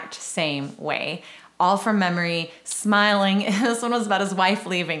exact same way. All from memory, smiling. This one was about his wife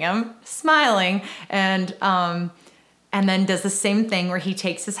leaving him, smiling. And then does the same thing where he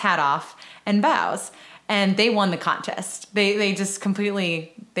takes his hat off and bows. And they won the contest. They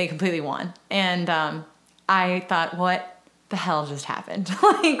completely won. And I thought, what the hell just happened?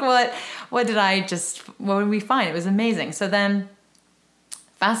 Like, what did we find? It was amazing. So then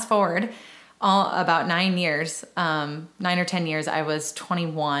fast forward about 9 years, 9 or 10 years, I was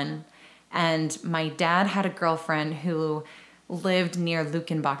 21, and my dad had a girlfriend who lived near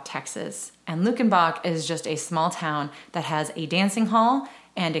Luckenbach, Texas. And Luckenbach is just a small town that has a dancing hall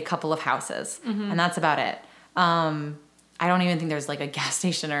and a couple of houses. And that's about it. I don't even think there's like a gas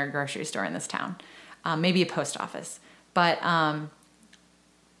station or a grocery store in this town. Maybe a post office. But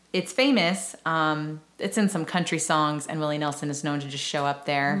it's famous. It's in some country songs, and Willie Nelson is known to just show up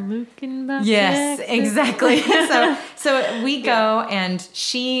there. Luckenbach, yes, Texas. Exactly. so we go, and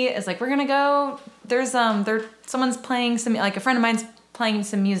she is like, we're gonna go. There's someone's playing some, like a friend of mine's playing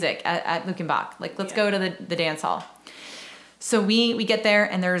some music at Luckenbach. Like, let's go to the dance hall. So we get there,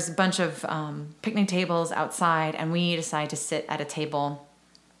 and there's a bunch of picnic tables outside, and we decide to sit at a table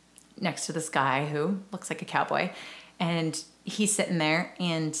next to this guy who looks like a cowboy. And he's sitting there,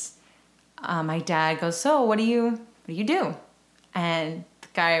 and my dad goes, "So what do you do?" And the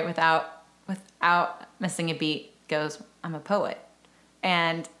guy, without missing a beat, goes, "I'm a poet."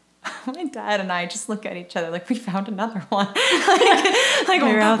 And my dad and I just look at each other like we found another one. like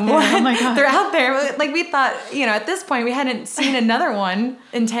they're out there. What? Oh my God. They're out there. Like, we thought, at this point we hadn't seen another one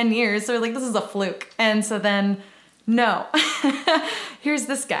in 10 years. So we're like, this is a fluke. And so then, no, here's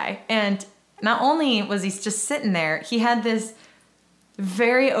this guy. And not only was he just sitting there, he had this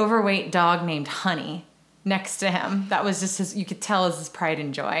very overweight dog named Honey next to him. That was just you could tell, his pride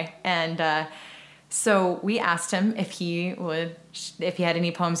and joy. And so we asked him if he had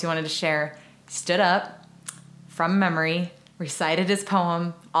any poems he wanted to share. He stood up from memory, recited his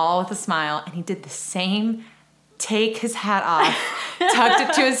poem, all with a smile, and he did the same, take his hat off, tucked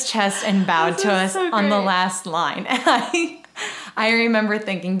it to his chest, and bowed to us on the last line. And I remember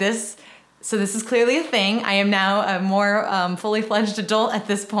thinking, this is clearly a thing. I am now a more fully fledged adult at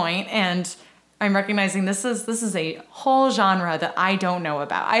this point, and I'm recognizing this is a whole genre that I don't know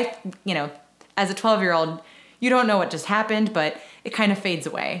about. As a 12-year-old, you don't know what just happened, but it kind of fades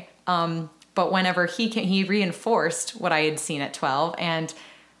away. But whenever he reinforced what I had seen at 12, and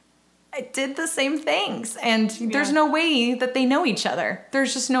I did the same things. And there's no way that they know each other.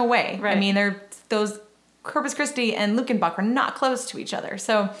 There's just no way. Right. I mean, those Corpus Christi and Luckenbach are not close to each other.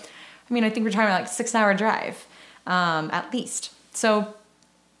 So, I mean, I think we're talking about like 6-hour drive, at least. So,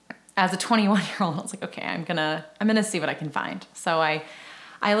 as a 21-year-old, I was like, okay, I'm gonna see what I can find. So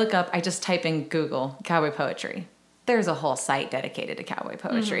I look up, I just type in Google cowboy poetry. There's a whole site dedicated to cowboy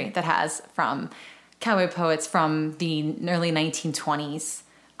poetry that has from cowboy poets from the early 1920s.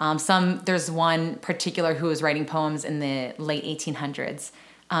 There's one particular who was writing poems in the late 1800s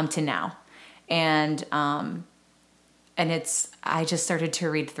to now. And I just started to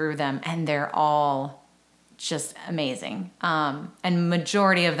read through them, and they're all just amazing. And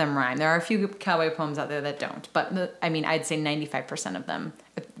majority of them rhyme. There are a few cowboy poems out there that don't, but I'd say 95% of them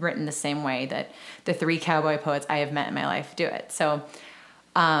are written the same way that the 3 cowboy poets I have met in my life do it. So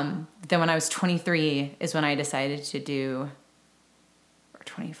then when I was 23 is when I decided to do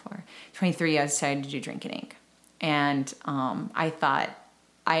 24, 23, I decided to do Drinking Ink. And I thought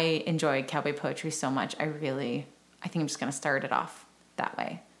I enjoyed cowboy poetry so much. I think I'm just going to start it off that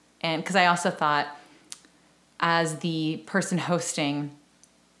way. And because I also thought, as the person hosting,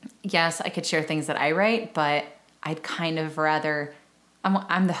 yes, I could share things that I write, but I'd kind of rather,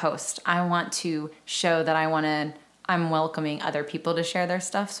 I'm the host. I want to show that I'm welcoming other people to share their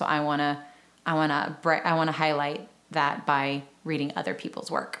stuff. So I want to highlight that by reading other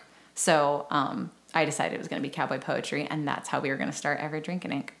people's work. So I decided it was going to be cowboy poetry, and that's how we were going to start every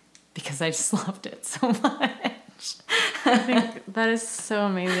Drinking Ink, because I just loved it so much. I think that is so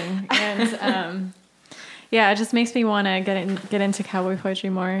amazing. And yeah, it just makes me want to get into cowboy poetry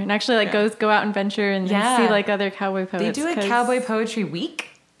more, and actually go out and venture and see like other cowboy poets. They do a cowboy poetry week.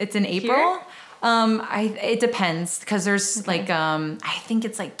 It's in April. It depends, because there's I think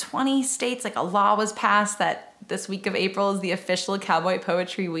it's like 20 states. Like a law was passed that this week of April is the official cowboy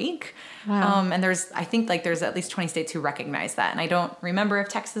poetry week. Wow. And there's at least 20 states who recognize that. And I don't remember if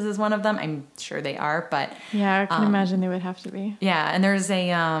Texas is one of them. I'm sure they are, but yeah, I can imagine they would have to be. Yeah. And there's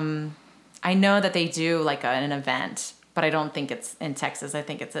I know that they do like an event, but I don't think it's in Texas. I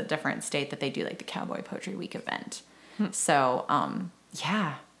think it's a different state that they do like the cowboy poetry week event. So,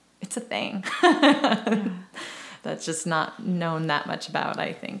 yeah, it's a thing. That's just not known that much about,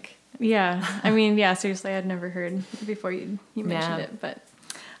 I think. Yeah. I mean, yeah, seriously, I'd never heard before you mentioned it, but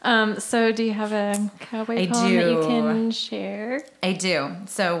so do you have a cowboy poem that you can share? I do.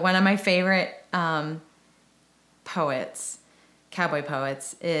 So one of my favorite cowboy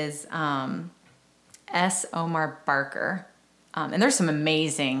poets is S. Omar Barker. And there's some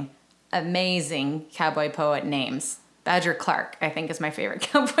amazing cowboy poet names. Badger Clark, I think, is my favorite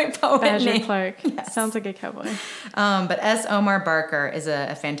cowboy poet Badger name. Clark. Yes. Sounds like a cowboy. But S. Omar Barker is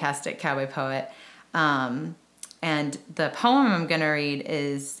a fantastic cowboy poet. And the poem I'm going to read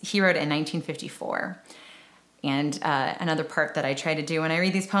he wrote it in 1954. And another part that I try to do when I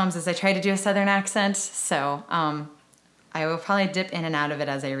read these poems is I try to do a Southern accent. So I will probably dip in and out of it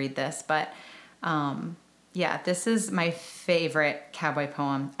as I read this. But yeah, this is my favorite cowboy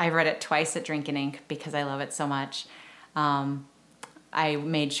poem. I've read it twice at Drinking Ink because I love it so much. I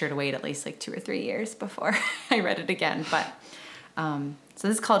made sure to wait at least like 2 or 3 years before I read it again. But so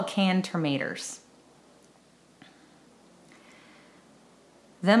this is called Canned Termaters.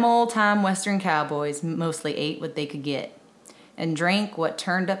 Them old-time Western cowboys mostly ate what they could get and drank what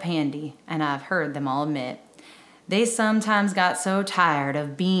turned up handy, and I've heard them all admit they sometimes got so tired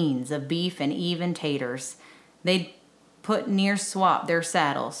of beans, of beef, and even taters, they'd put near swap their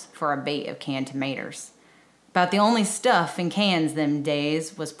saddles for a bait of canned tomatoes. About the only stuff in cans them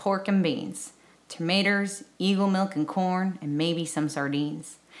days was pork and beans, tomatoes, eagle milk and corn, and maybe some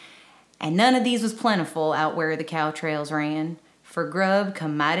sardines. And none of these was plentiful out where the cow trails ran, for grub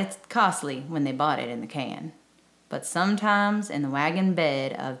come mighty costly when they bought it in the can. But sometimes in the wagon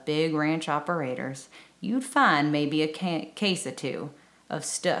bed of big ranch operators, you'd find maybe a case or two of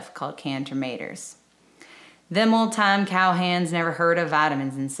stuff called canned tomatoes. Them old-time cowhands never heard of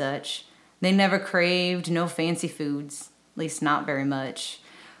vitamins and such. They never craved no fancy foods, at least not very much.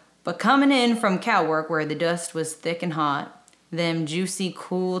 But coming in from cow work where the dust was thick and hot, them juicy,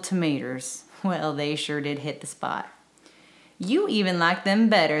 cool tomatoes, well, they sure did hit the spot. You even liked them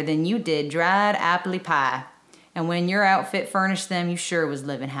better than you did dried apple pie, and when your outfit furnished them, you sure was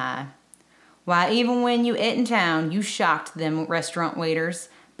living high. Why, even when you ate in town, you shocked them restaurant waiters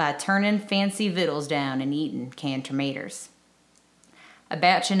by turning fancy victuals down and eating canned tomatoes. A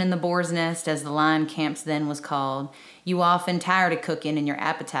batchin' in the boar's nest, as the line camps then was called, you often tired of cooking and your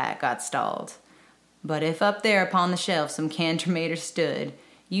appetite got stalled. But if up there upon the shelf some canned tomatoes stood,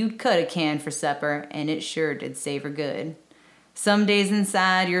 you'd cut a can for supper, and it sure did savor good. Some days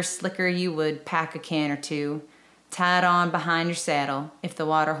inside your slicker you would pack a can or two, tied on behind your saddle if the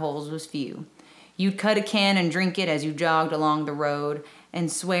water holes was few. You'd cut a can and drink it as you jogged along the road,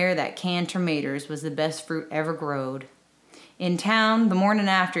 and swear that canned tomatoes was the best fruit ever growed. In town, the morning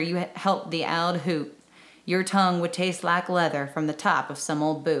after you helped the owl to hoot, your tongue would taste like leather from the top of some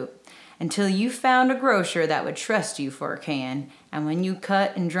old boot, until you found a grocer that would trust you for a can, and when you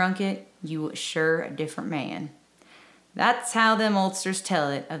cut and drunk it, you was sure a different man. That's how them oldsters tell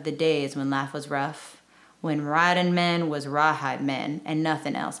it of the days when life was rough, when riding men was rawhide men and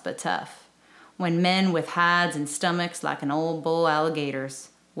nothing else but tough, when men with hides and stomachs like an old bull alligators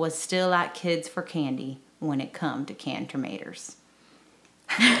was still like kids for candy when it come to canned tomatoes.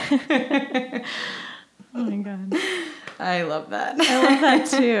 Oh my God. I love that. I love that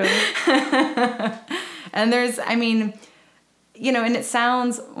too. And there's, I mean, you know, and it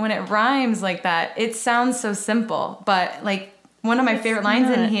sounds, when it rhymes like that, it sounds so simple, but like One of my favorite lines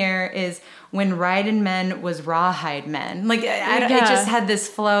in here is when riding men was rawhide men. Like it just had this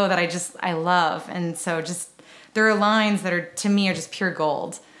flow that I love. And so just there are lines that are to me are just pure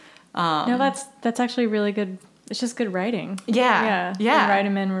gold. No, that's actually really good. It's just good writing. Yeah. When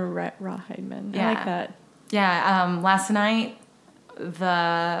riding men were rawhide men. I like that. Yeah. Last night,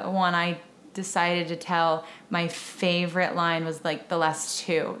 the one I decided to tell, my favorite line was like the last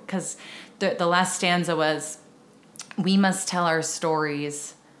two, because the last stanza was, we must tell our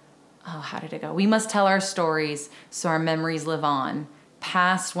stories. Oh, how did it go? We must tell our stories so our memories live on,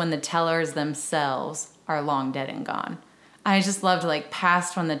 past when the tellers themselves are long dead and gone. I just loved like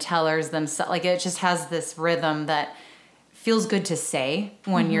past when the tellers themselves, like it just has this rhythm that feels good to say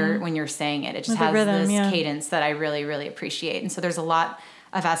when you're saying it. It just has rhythm, this cadence that I really, really appreciate. And so there's a lot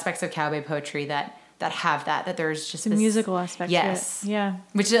of aspects of cowboy poetry that have that there's just the musical aspect. Yes. To it. Yeah.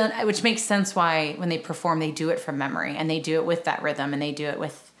 Which makes sense why when they perform, they do it from memory and they do it with that rhythm and they do it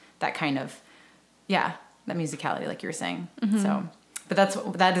with that kind of, that musicality, like you were saying. So, but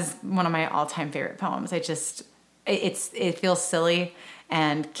that is one of my all-time favorite poems. It feels silly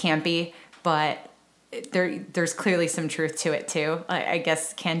and campy, but there's clearly some truth to it too. I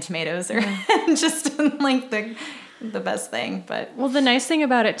guess canned tomatoes are just like the best thing. But well, the nice thing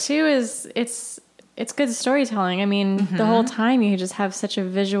about it too is it's good storytelling. I mean, the whole time you just have such a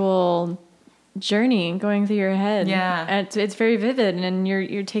visual journey going through your head. Yeah, and it's very vivid, and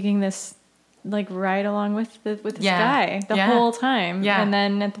you're taking this like ride along with this guy the whole time. Yeah, and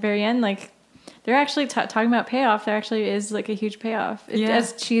then at the very end, like they're actually talking about payoff. There actually is like a huge payoff.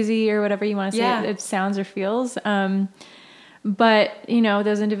 As cheesy or whatever you want to say it sounds or feels. But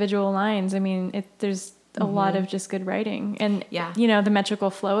those individual lines. I mean, there's a lot of just good writing, and the metrical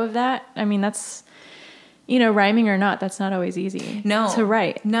flow of that. I mean, that's rhyming or not, that's not always easy. To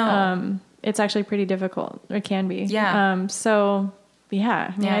write. No, it's actually pretty difficult. Or can be. Yeah. So.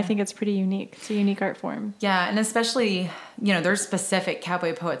 Yeah, I mean, I think it's pretty unique. It's a unique art form. Yeah, and especially, there's specific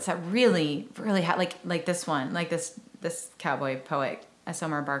cowboy poets that really, really have, like this one, like this cowboy poet, S.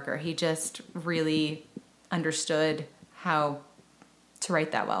 Omar Barker. He just really understood how to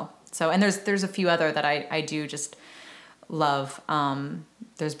write that well. So, and there's a few other that I do just love.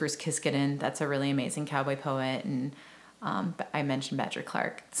 There's Bruce Kiskadon. That's a really amazing cowboy poet, and I mentioned Badger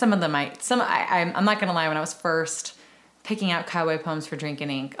Clark. Some of them I'm not gonna lie. When I was first picking out cowboy poems for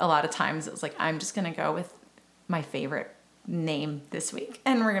Drinkin' Ink, a lot of times it was like, I'm just going to go with my favorite name this week,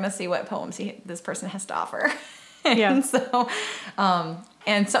 and we're going to see what poems this person has to offer. And so,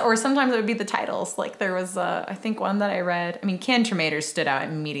 or sometimes it would be the titles. Like there was, I think one that I read, I mean, canned tomatoes stood out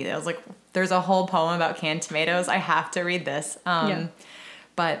immediately. I was like, there's a whole poem about canned tomatoes. I have to read this.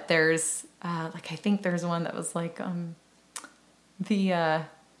 But there's, I think there's one that was like, the,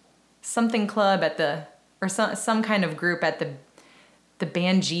 something club at the, or some kind of group at the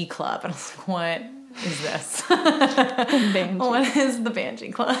Banjee Club. And I was like, what is this? What is the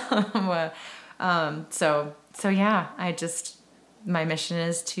Banjee Club? So yeah, my mission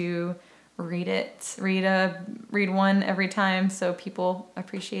is to read one every time so people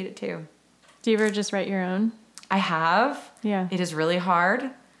appreciate it too. Do you ever just write your own? I have. Yeah. It is really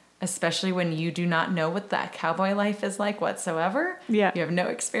hard, especially when you do not know what that cowboy life is like whatsoever. Yeah. You have no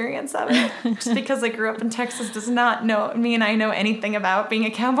experience of it. Just because I grew up in Texas does not mean I know anything about being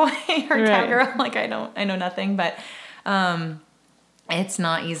a cowboy or cowgirl. Like I know nothing, but it's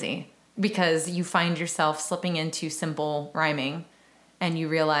not easy because you find yourself slipping into simple rhyming and you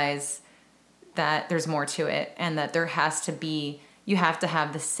realize that there's more to it and that you have to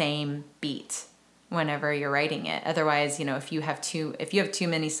have the same beat whenever you're writing it. Otherwise, if you have too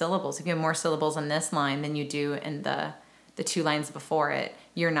many syllables, if you have more syllables in this line than you do in the two lines before it,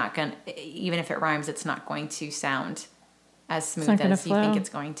 you're not going to, even if it rhymes, it's not going to sound as smooth as you think it's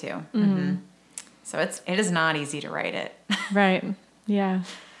going to. Mm-hmm. So it is not easy to write it. Right. Yeah.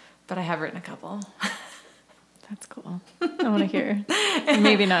 But I have written a couple. That's cool. I want to hear.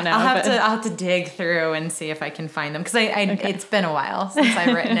 Maybe not now. I'll have to dig through and see if I can find them because it's been a while since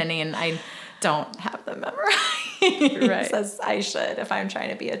I've written any, and I don't have them memorized as I should if I'm trying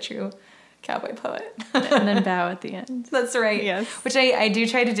to be a true cowboy poet. And then bow at the end. That's right. Yes. Which I do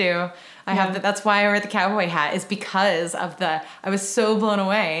try to do. That's why I wear the cowboy hat, is because of I was so blown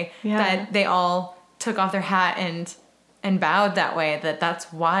away that they all took off their hat and bowed that way,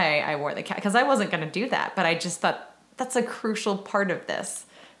 that's why I wore the cap, because I wasn't going to do that, but I just thought that's a crucial part of this.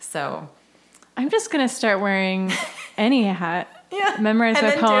 So I'm just going to start wearing any hat. Memorize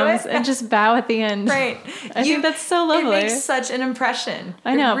my poems and just bow at the end. Right. I think that's so lovely. It makes such an impression.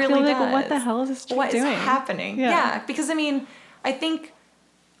 I know. It really does. Like, what the hell is this chick doing? What is happening? Yeah. Because I mean, I think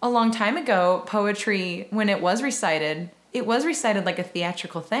a long time ago, poetry, when it was recited, it was recited like a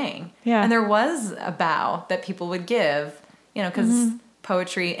theatrical thing. Yeah. And there was a bow that people would give, you know, because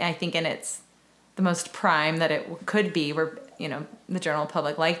poetry, I think in its the most prime that it could be, where, you know, the general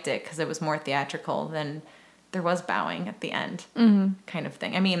public liked it because it was more theatrical, than there was bowing at the end kind of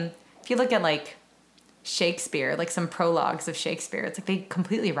thing. I mean, if you look at like Shakespeare, like some prologues of Shakespeare, it's like they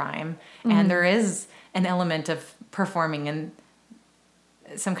completely rhyme, and there is an element of performing and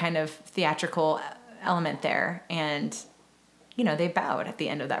some kind of theatrical element there, and you know, they bowed at the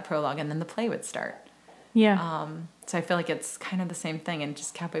end of that prologue, and then the play would start. Yeah. So I feel like it's kind of the same thing, and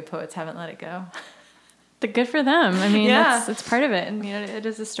just cowboy poets haven't let it go. But good for them. I mean, Yeah. it's part of it, and you know, it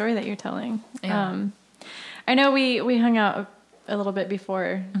is a story that you're telling. Yeah. I know we hung out a little bit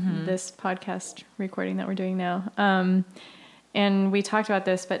before this podcast recording that we're doing now. And we talked about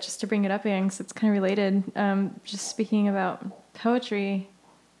this, but just to bring it up again, because it's kind of related, just speaking about poetry,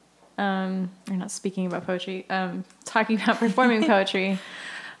 or not speaking about poetry, talking about performing poetry,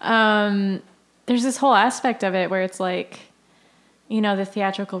 there's this whole aspect of it where it's like, you know, the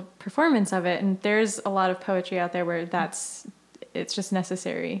theatrical performance of it. And there's a lot of poetry out there where it's just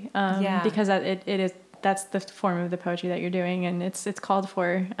necessary, because that's the form of the poetry that you're doing, and it's called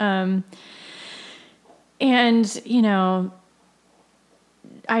for. And, you know,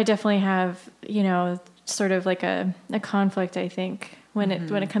 I definitely have, you know, sort of like a conflict, I think, when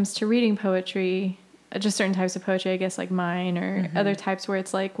it comes to reading poetry, just certain types of poetry, I guess, like mine, or other types where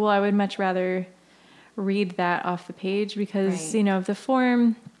it's like, well, I would much rather read that off the page, because, you know, of the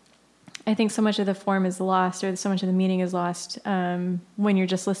form, I think so much of the form is lost, or so much of the meaning is lost when you're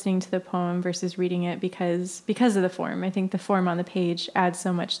just listening to the poem versus reading it, because of the form. I think the form on the page adds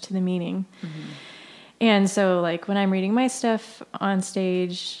so much to the meaning. And so, like, when I'm reading my stuff on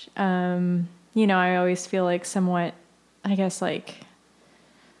stage, you know, I always feel like somewhat, I guess, like,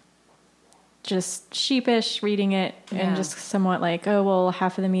 just sheepish reading it, and just somewhat like, oh, well,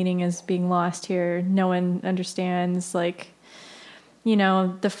 half of the meaning is being lost here. No one understands, like, you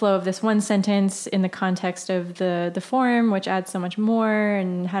know, the flow of this one sentence in the context of the form, which adds so much more,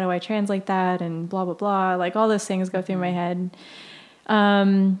 and how do I translate that, and blah, blah, blah. Like, all those things go through my head.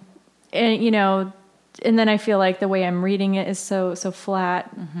 And, you know, and then I feel like the way I'm reading it is so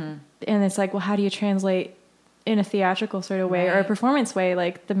flat. And it's like, well, how do you translate in a theatrical sort of way, or a performance way,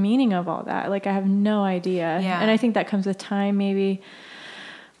 like the meaning of all that? Like, I have no idea. And I think that comes with time, maybe.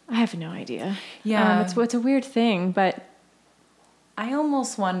 I have no idea. It's a weird thing, but I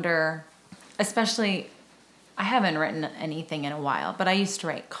almost wonder, especially, I haven't written anything in a while, but I used to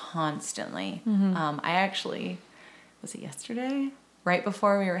write constantly. I actually, was it yesterday? Right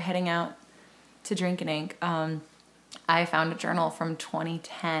before we were heading out to Drink and Ink, I found a journal from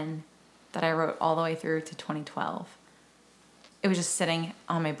 2010 that I wrote all the way through to 2012. It was just sitting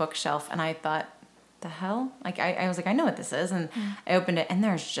on my bookshelf, and I thought, the hell? Like, I was like, I know what this is. And I opened it, and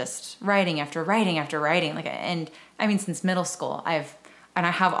there's just writing after writing after writing. Like, and I mean, since middle school, I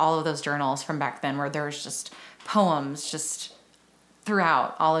have all of those journals from back then, where there was just poems just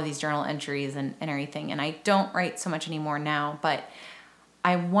throughout all of these journal entries and everything. And I don't write so much anymore now, but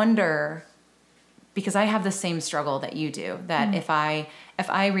I wonder, because I have the same struggle that you do, that if I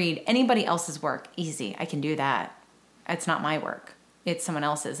read anybody else's work, easy, I can do that. It's not my work. It's someone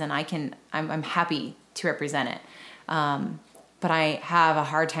else's, and I'm happy to represent it. But I have a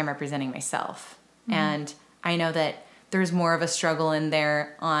hard time representing myself. And I know that there's more of a struggle in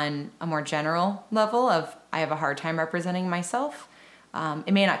there on a more general level of, I have a hard time representing myself.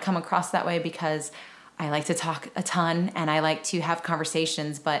 It may not come across that way because I like to talk a ton and I like to have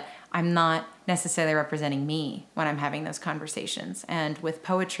conversations, but I'm not necessarily representing me when I'm having those conversations. And with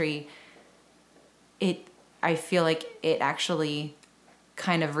poetry, I feel like it actually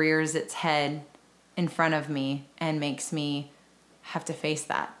kind of rears its head in front of me and makes me have to face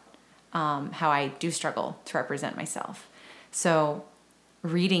that, how I do struggle to represent myself. So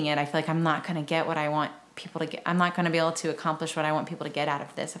reading it, I feel like I'm not going to get what I want people to get. I'm not going to be able to accomplish what I want people to get out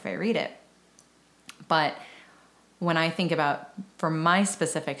of this if I read it. But when I think about, for my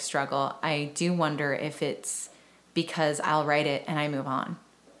specific struggle, I do wonder if it's because I'll write it and I move on.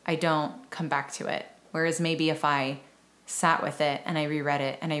 I don't come back to it. Whereas maybe if I sat with it and I reread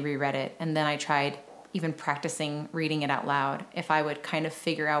it and I reread it, and then I tried even practicing reading it out loud, if I would kind of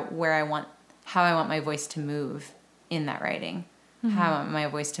figure out how I want my voice to move in that writing, how I want my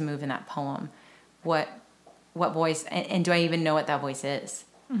voice to move in that poem, what voice, and do I even know what that voice is,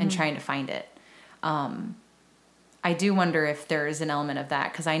 and trying to find it. I do wonder if there is an element of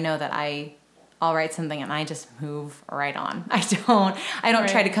that, because I know that I I'll write something and I just move right on. I don't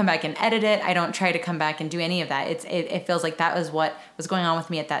try to come back and edit it. I don't try to come back and do any of that. It feels like that was what was going on with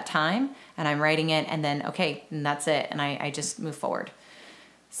me at that time, and I'm writing it, and then okay, and that's it, and I just move forward.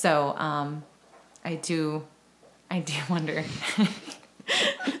 So I do wonder.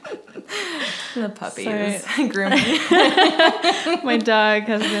 The puppy is grooming. My dog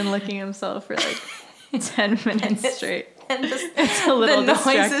has been licking himself for like 10 minutes straight. And just, it's a little the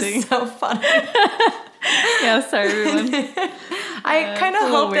distracting. noise is so funny. Yeah, sorry everyone. I kind of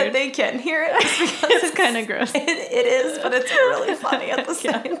hope that they can hear it. It's kind of gross. It is, but it's really funny at the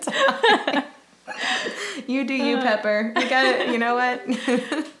same time. You do you, Pepper. You got it. You know what?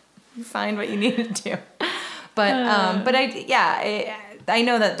 You find what you need to do. But I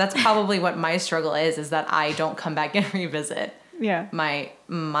know that that's probably what my struggle is that I don't come back and revisit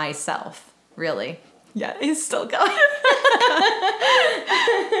myself, really. Yeah, he's still going.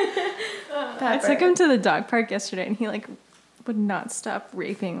 I took him to the dog park yesterday, and he like would not stop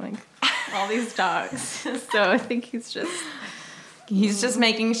raping like all these dogs. So I think he's just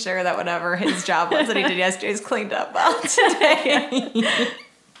making sure that whatever his job was that he did yesterday is cleaned up well today.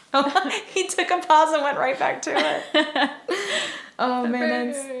 He took a pause and went right back to it. Oh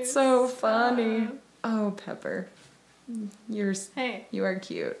man, that's so funny. Oh, Pepper, you are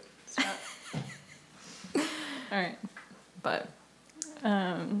cute. Stop. All right. But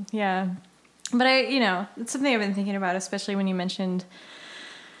yeah. But it's something I've been thinking about, especially when you mentioned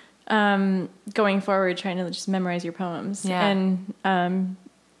going forward, trying to just memorize your poems. Yeah. And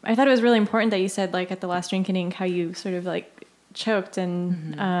I thought it was really important that you said, like, at the last Drink and Ink, how you sort of, like, choked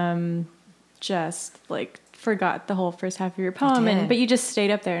and just, like, forgot the whole first half of your poem. But you just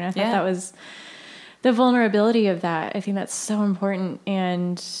stayed up there. And I thought that was the vulnerability of that. I think that's so important.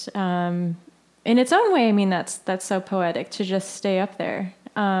 And in its own way, I mean, that's so poetic to just stay up there.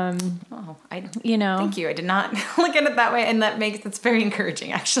 thank you. I did not look at it that way, and it's very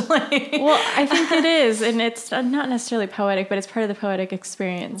encouraging, actually. Well, I think it is, and it's not necessarily poetic, but it's part of the poetic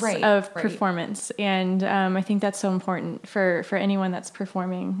experience of performance, and I think that's so important for anyone that's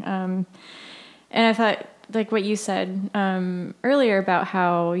performing. And I thought, like what you said earlier about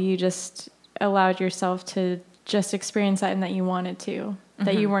how you just allowed yourself to just experience that, and that you wanted to.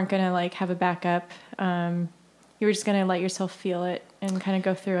 That you weren't going to like have a backup. You were just going to let yourself feel it and kind of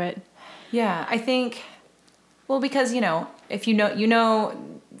go through it. Yeah, I think, well, because, if you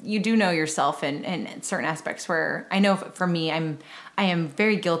do know yourself in certain aspects where I know for me, I am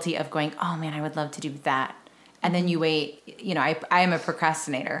very guilty of going, oh man, I would love to do that. And then you wait, I am a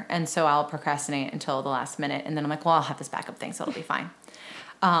procrastinator. And so I'll procrastinate until the last minute. And then I'm like, well, I'll have this backup thing, so it'll be fine.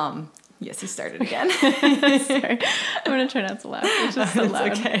 Yes, he started again. Sorry. I'm going to try not to laugh. It's just so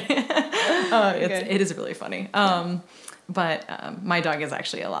loud. Okay. It is really funny. But my dog is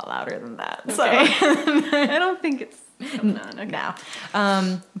actually a lot louder than that. Okay. So I don't think it's coming on. Okay. No.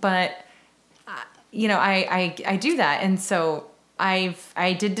 But I do that. And so I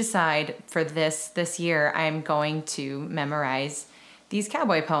did decide for this year I'm going to memorize these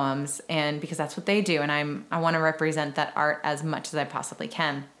cowboy poems, and because that's what they do, and I want to represent that art as much as I possibly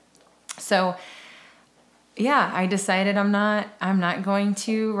can. So, yeah, I decided I'm not going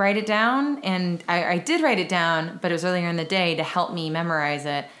to write it down, and I did write it down, but it was earlier in the day to help me memorize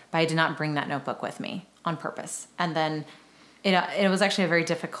it, but I did not bring that notebook with me on purpose. And then it was actually it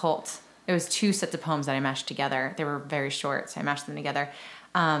was 2 sets of poems that I mashed together. They were very short, so I mashed them together.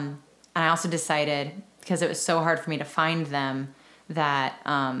 And I also decided, because it was so hard for me to find them, that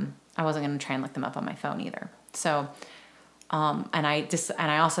I wasn't going to try and look them up on my phone either. So... and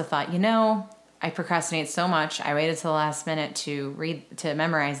I also thought, I procrastinate so much. I waited till the last minute to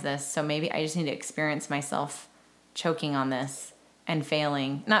memorize this. So maybe I just need to experience myself choking on this and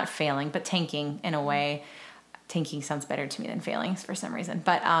not failing, but tanking in a way. Tanking sounds better to me than failing for some reason,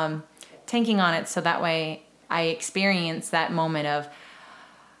 but, tanking on it. So that way I experience that moment of,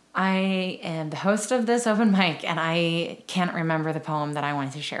 I am the host of this open mic, and I can't remember the poem that I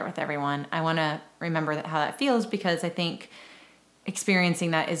wanted to share with everyone. I want to remember how that feels, because I think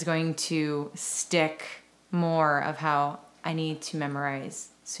experiencing that is going to stick more of how I need to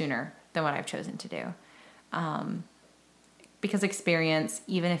memorize sooner than what I've chosen to do. Because experience,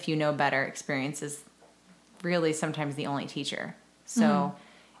 even if you know better, experience is really sometimes the only teacher. So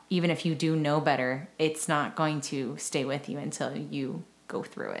even if you do know better, it's not going to stay with you until you go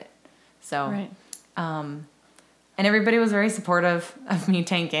through it. So, and everybody was very supportive of me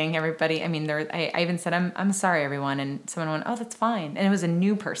tanking. Everybody, I mean, I even said, I'm sorry, everyone. And someone went, oh, that's fine. And it was a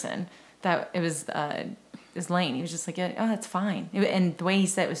new person it was Lane. He was just like, oh, that's fine. And the way he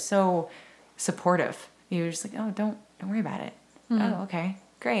said it was so supportive. He was just like, oh, don't worry about it. Oh, okay.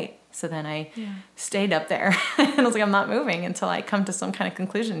 great. So then I stayed up there and I was like, I'm not moving until I come to some kind of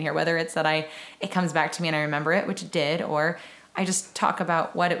conclusion here, whether it's that it comes back to me and I remember it, which it did, or I just talk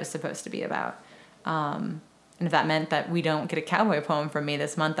about what it was supposed to be about. And if that meant that we don't get a cowboy poem from me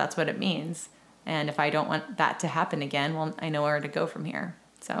this month, that's what it means. And if I don't want that to happen again, well, I know where to go from here.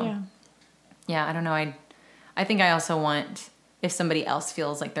 So yeah, I don't know. I think I also want, if somebody else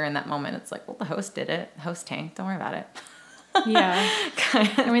feels like they're in that moment, it's like, well, the host did it. The host tanked. Don't worry about it. Yeah.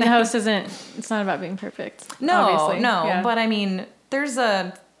 I mean, the host it's not about being perfect. No, obviously. no. Yeah. But I mean, there's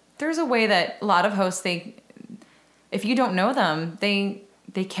a way that a lot of hosts, if you don't know them, they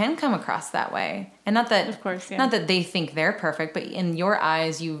can come across that way. And not that, of course, not that they think they're perfect, but in your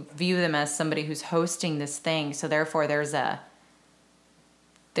eyes, you view them as somebody who's hosting this thing. So therefore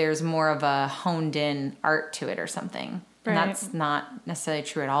there's more of a honed in art to it or something. Right. And that's not necessarily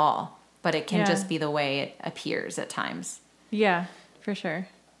true at all, but it can just be the way it appears at times. Yeah, for sure.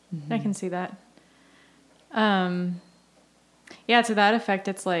 I can see that. Yeah, to that effect,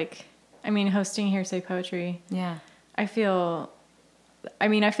 it's like, I mean, hosting Hearsay Poetry. Yeah. I feel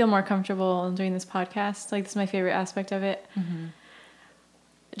more comfortable doing this podcast. Like, this is my favorite aspect of it. Mm-hmm.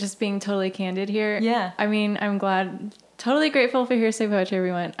 Just being totally candid here. Yeah. I mean, I'm totally grateful for Hearsay Poetry,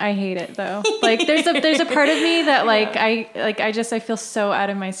 everyone. I hate it though. Like, there's a part of me that I feel so out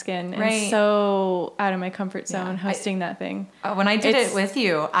of my skin and so out of my comfort zone hosting that thing. When I did it with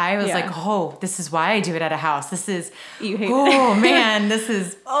you, I was like, oh, this is why I do it at a house. This is, you hate oh man, this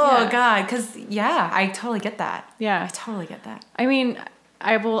is, God. Cause I totally get that. Yeah. I totally get that. I mean,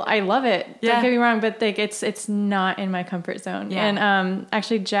 I love it. Yeah. Don't get me wrong, but like, it's not in my comfort zone. Yeah. And,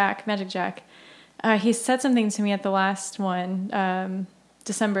 actually Magic Jack, he said something to me at the last one,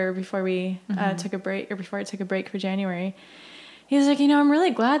 December, before we took a break, or before I took a break for January. He was like, I'm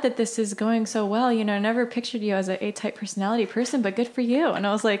really glad that this is going so well. I never pictured you as an A-type personality person, but good for you. And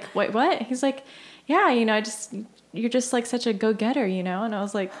I was like, wait, what? He's like, yeah, you're just like such a go-getter, And I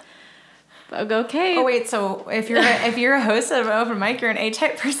was like, okay. Oh wait, so if you're a host of an open mic, you're an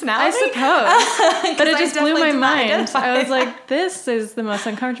A-type personality? I suppose. But it just blew my mind. I was that. like, this is the most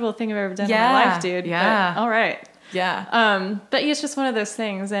uncomfortable thing I've ever done in my life, dude. Yeah. But, all right. Yeah. But it's just one of those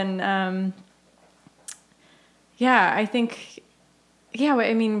things. And I think,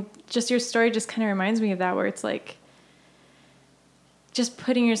 I mean, just your story just kind of reminds me of that, where it's like, just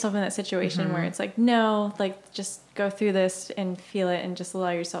putting yourself in that situation where it's like, no, like, just go through this and feel it and just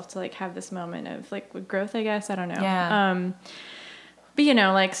allow yourself to like have this moment of like growth, I guess. I don't know. Yeah. But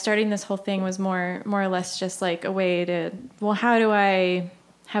like starting this whole thing was more or less just like a way to, well, how do I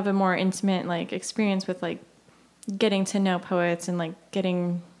have a more intimate like experience with like getting to know poets and like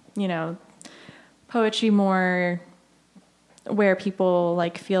getting, poetry more where people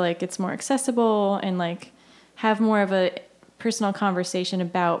like feel like it's more accessible and like have more of a personal conversation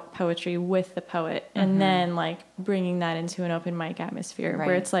about poetry with the poet, and then like bringing that into an open mic atmosphere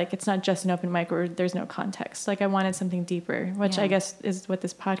where it's like, it's not just an open mic where there's no context. Like, I wanted something deeper, which I guess is what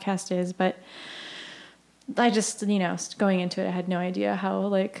this podcast is. But I just, going into it, I had no idea how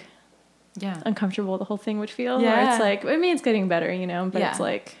like uncomfortable the whole thing would feel. Yeah. Where it's like, I mean, it's getting better, but it's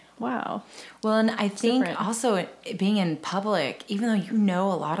like, wow. Well, and I think different. Also being in public, even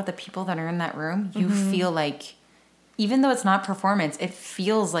though a lot of the people that are in that room, you feel like, even though it's not performance, it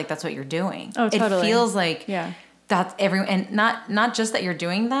feels like that's what you're doing. Oh, totally. It feels like that's and not just that you're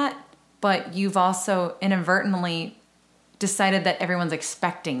doing that, but you've also inadvertently decided that everyone's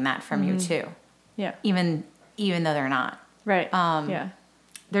expecting that from you too. Yeah. Even though they're not. Right.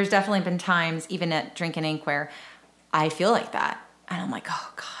 There's definitely been times, even at Drinkin' Ink, where I feel like that. And I'm like,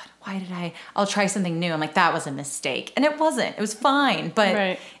 oh God, I'll try something new. I'm like, that was a mistake. And it wasn't. It was fine.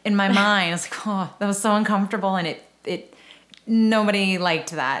 But in my mind, I was like, oh, that was so uncomfortable. And it nobody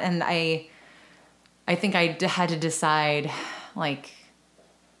liked that. And I think I had to decide, like,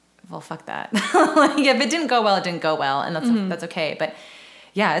 well, fuck that. Like, if it didn't go well, it didn't go well. And that's okay. But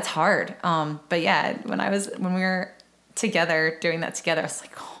yeah, it's hard. But yeah, when we were together, doing that together, I was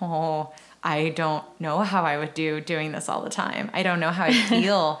like, oh, I don't know how I would do doing this all the time. I don't know how I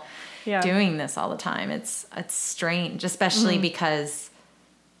feel doing this all the time. It's strange, especially because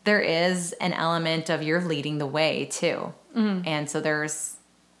there is an element of you're leading the way too. And so there's,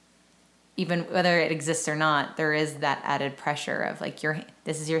 even whether it exists or not, there is that added pressure of like,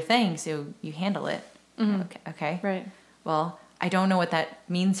 this is your thing, so you handle it. Okay. Right. Well, I don't know what that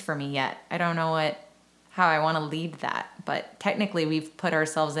means for me yet. I don't know how I want to lead that. But technically we've put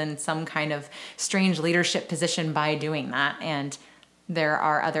ourselves in some kind of strange leadership position by doing that. And there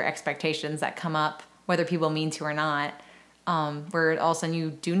are other expectations that come up, whether people mean to or not, where all of a sudden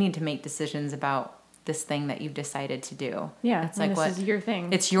you do need to make decisions about this thing that you've decided to do. Yeah. It's like, this is your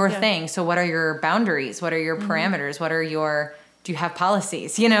thing. It's your thing. So what are your boundaries? What are your parameters? What are your, do you have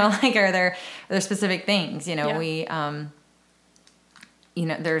policies? You know, like, are there specific things, you know, we, you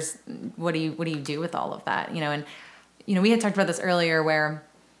know, there's, what do you do with all of that? You know, and, you know, we had talked about this earlier where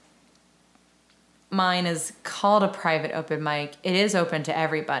mine is called a private open mic. It is open to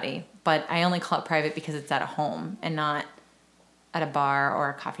everybody, but I only call it private because it's at a home and not at a bar or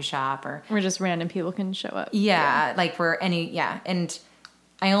a coffee shop or just random people can show up. Like and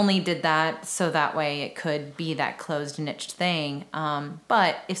I only did that so that way it could be that closed niched thing.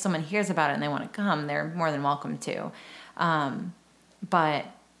 But if someone hears about it and they want to come, they're more than welcome to. But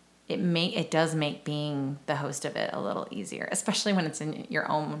it does make being the host of it a little easier, especially when it's in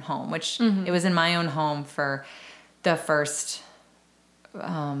your own home, which it was in my own home for the first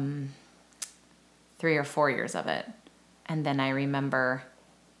 3 or 4 years of it. And then I remember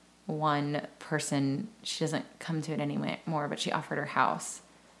one person, she doesn't come to it anymore, but she offered her house.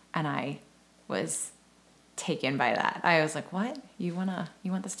 And I was taken by that. I was like, what? You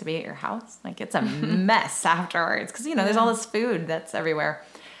want this to be at your house? Like, it's a mess afterwards. Cause you know, there's all this food that's everywhere.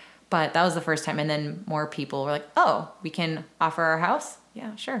 But that was the first time. And then more people were like, oh, we can offer our house?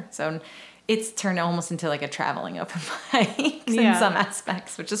 Yeah, sure. So it's turned almost into like a traveling open mic in some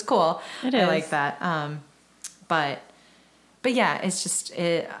aspects, which is cool. It is. I like that. But yeah, it's just,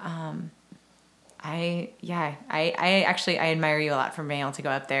 I admire you a lot for being able to go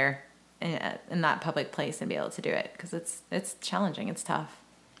up there in that public place and be able to do it. Cause it's challenging. It's tough.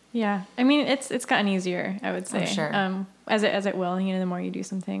 Yeah. I mean, it's gotten easier, I would say. Oh, sure. As it will, you know, the more you do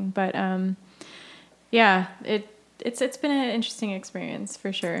something, but, it's been an interesting experience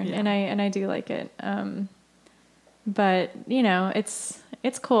for sure. Yeah. And I do like it. But you know, it's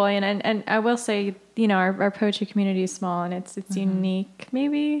cool. And I will say, you know, our poetry community is small and it's unique.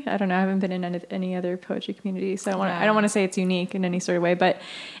 Maybe, I don't know. I haven't been in any other poetry community, so I don't want to say it's unique in any sort of way, but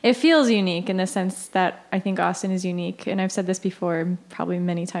it feels unique in the sense that I think Austin is unique. And I've said this before, probably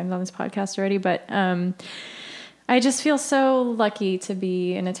many times on this podcast already, but, I just feel so lucky to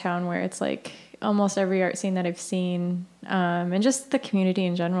be in a town where it's like almost every art scene that I've seen, and just the community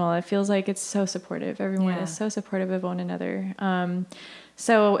in general, it feels like it's so supportive. Everyone is so supportive of one another.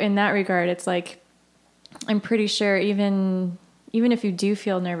 So in that regard, it's like, I'm pretty sure even if you do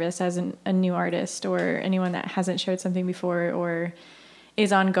feel nervous as a new artist or anyone that hasn't showed something before or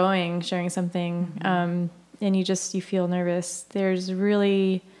is ongoing showing something, and you feel nervous, there's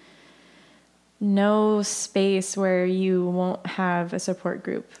really no space where you won't have a support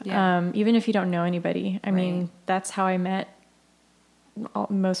group. Even if you don't know anybody. I mean, that's how I met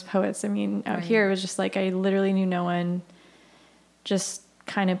most poets. I mean, out here, it was just like, I literally knew no one, just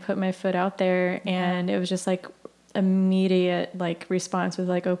kind of put my foot out there, and it was just like immediate like response with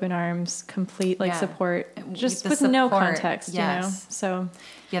like open arms, complete like support, just with no context, you know? So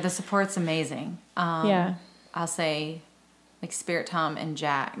the support's amazing. I'll say like Spirit Tom and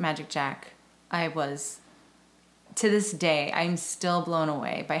Magic Jack, I was, to this day, I'm still blown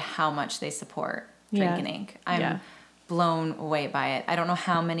away by how much they support Drinking Ink. I'm blown away by it. I don't know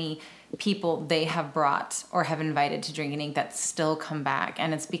how many people they have brought or have invited to Drinking Ink that still come back,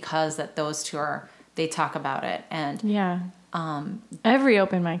 and it's because that those two they talk about it. And every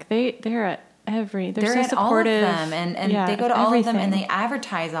open mic, they're at every, they're so at supportive. All of them, and they go to all of them, and they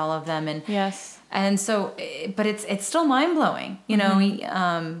advertise all of them, and and so, but it's still mind blowing, you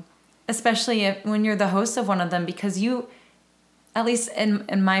know. Especially when you're the host of one of them, because you, at least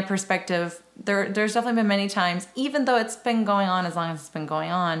in my perspective, there's definitely been many times, even though it's been going on as long as it's been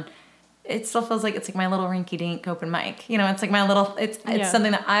going on, it still feels like it's like my little rinky dink open mic. You know, it's like my little, it's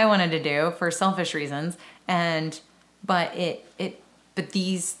something that I wanted to do for selfish reasons. But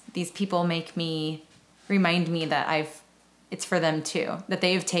these people remind me that it's for them too, that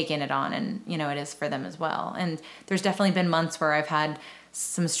they've taken it on, and, you know, it is for them as well. And there's definitely been months where I've had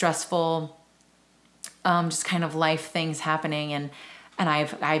some stressful, just kind of life things happening, and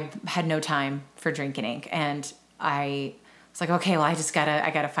I've had no time for Drinking Ink, and I was like, okay, well, I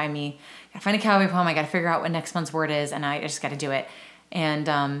gotta find a cowboy poem. I gotta figure out what next month's word is, and I just gotta do it.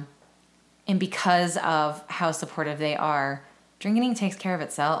 And because of how supportive they are, Drinking Ink takes care of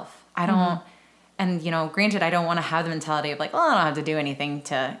itself. I don't, and, you know, granted, I don't want to have the mentality of like, well, I don't have to do anything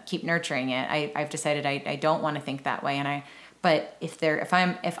to keep nurturing it. I've decided I don't want to think that way, but if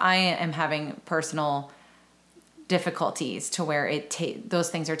I am having personal difficulties to where those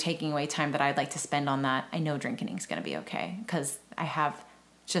things are taking away time that I'd like to spend on that, I know Drinking Ink's going to be okay, because I have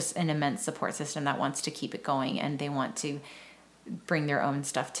just an immense support system that wants to keep it going, and they want to bring their own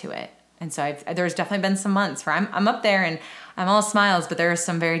stuff to it. And so there's definitely been some months where I'm up there and I'm all smiles, but there are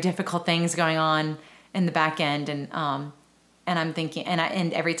some very difficult things going on in the back end. And I'm thinking,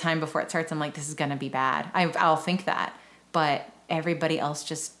 and every time before it starts, I'm like, this is going to be bad. I'll think that, but everybody else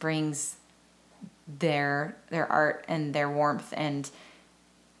just brings their art and their warmth. And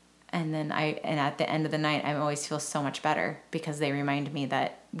then at the end of the night, I always feel so much better because they remind me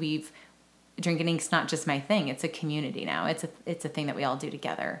that Drink and Ink's not just my thing. It's a community now. It's a thing that we all do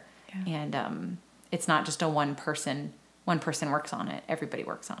together. Yeah. And it's not just one person works on it. Everybody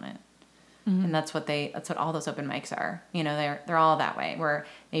works on it. Mm-hmm. And that's what all those open mics are. You know, they're all that way, where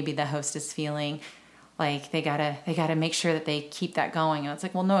maybe the host is feeling like they gotta make sure that they keep that going. And it's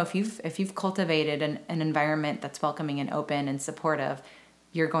like, well, no, if you've cultivated an environment that's welcoming and open and supportive,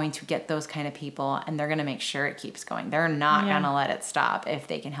 you're going to get those kind of people, and they're going to make sure it keeps going. They're not going to let it stop if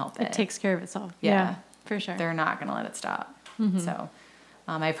they can help it. It takes care of itself. Yeah, for sure. They're not going to let it stop. Mm-hmm. So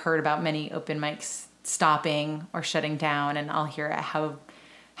I've heard about many open mics stopping or shutting down, and I'll hear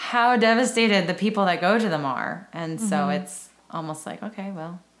how devastated the people that go to them are. And so it's almost like, okay,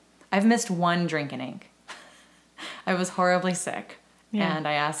 well, I've missed one Drink and Ink. I was horribly sick, and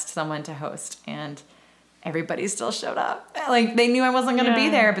I asked someone to host, and everybody still showed up. Like, they knew I wasn't going to be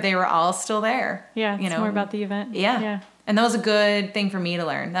there, but they were all still there. Yeah, it's more about the event. Yeah. And that was a good thing for me to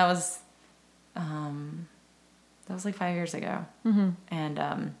learn. That was like 5 years ago. Mm-hmm.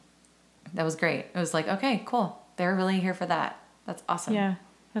 And that was great. It was like, okay, cool. They're really here for that. That's awesome. Yeah,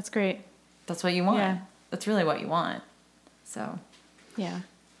 that's great. That's what you want. Yeah. That's really what you want. So. Yeah,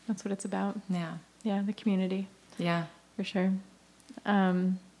 that's what it's about. Yeah. Yeah, the community. Yeah. For sure.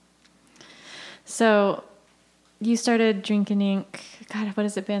 So you started Drink and Ink, God, what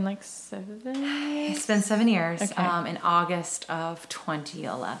has it been, like 7 years? It's been 7 years. Okay. In August of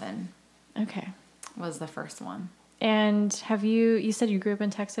 2011. Okay. Was the first one. And you said you grew up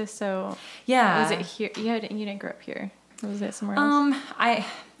in Texas, so yeah. Was it here? You didn't grow up here. Was it somewhere else? I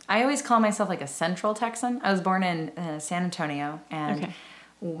always call myself like a Central Texan. I was born in San Antonio, and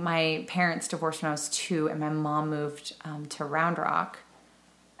my parents divorced when I was 2, and my mom moved to Round Rock,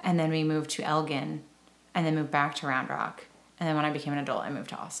 and then we moved to Elgin, and then moved back to Round Rock. And then when I became an adult, I moved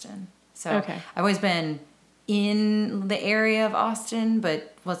to Austin. So I've always been in the area of Austin,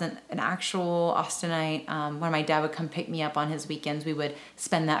 but wasn't an actual Austinite. When my dad would come pick me up on his weekends, we would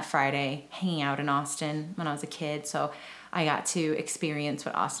spend that Friday hanging out in Austin when I was a kid. So I got to experience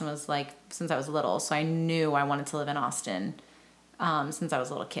what Austin was like since I was little. So I knew I wanted to live in Austin since I was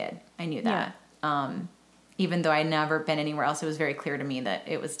a little kid. I knew that. Yeah. Even though I'd never been anywhere else, it was very clear to me that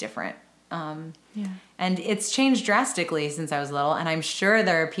it was different. And it's changed drastically since I was little. And I'm sure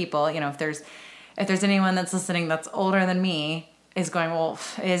there are people, if there's anyone that's listening that's older than me is going, well,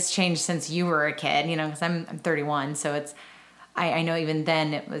 it's changed since you were a kid, because I'm 31. So it's, I know even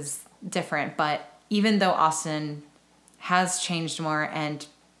then it was different. But even though Austin has changed more, and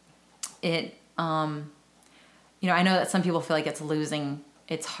it, I know that some people feel like it's losing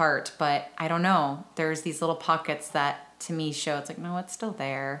its heart, but I don't know. There's these little pockets that to me show it's like, no, it's still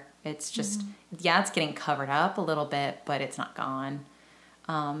there. It's just, it's getting covered up a little bit, but it's not gone.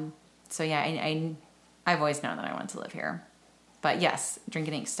 So yeah, I've always known that I wanted to live here. But yes, Drink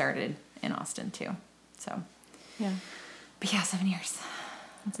and Ink started in Austin too. So yeah. But yeah, 7 years.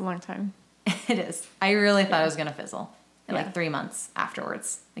 That's a long time. It is. I really thought it was going to fizzle. And like 3 months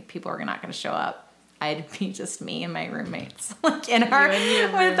afterwards, like people were not going to show up. I'd be just me and my roommates, like with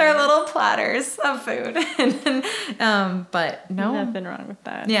our little platters of food. And then, but no. Nothing wrong with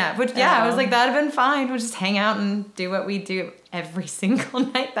that. Yeah. I was like, that'd have been fine. We'll just hang out and do what we do every single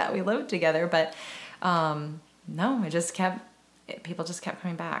night that we lived together. But, no, people just kept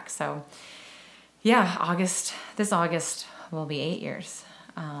coming back. So yeah, this August will be 8 years.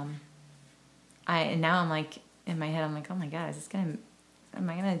 And now I'm like, in my head, I'm like, oh my God, am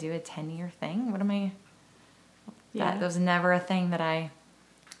I going to do a 10-year thing? What am I? Yeah. That was never a thing that I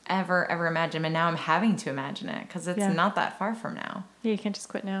ever imagined. And now I'm having to imagine it because it's not that far from now. Yeah, you can't just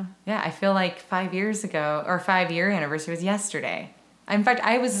quit now. Yeah, I feel like 5 years ago, or 5-year anniversary was yesterday. In fact,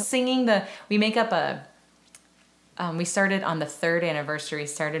 I was singing we started on the 3rd anniversary,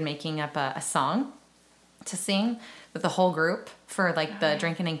 started making up a song to sing with the whole group for like the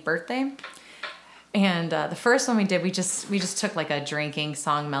Drink and Ink birthday. And the first one we did, we just took like a drinking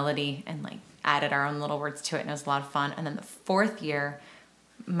song melody and like added our own little words to it, and it was a lot of fun. And then the 4th year,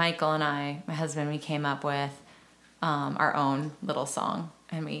 Michael and I, my husband, we came up with our own little song,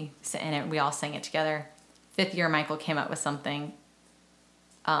 and we all sang it together. 5th year, Michael came up with something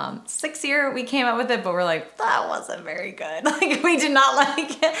Sixth year we came up with it, but we're like, that wasn't very good. Like we did not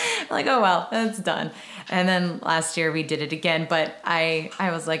like it. Like, oh well, it's done. And then last year we did it again, but I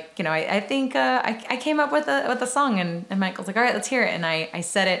was like, I think I came up with a song, and Michael's like, all right, let's hear it. And I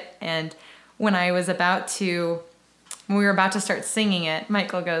said it, and when we were about to start singing it,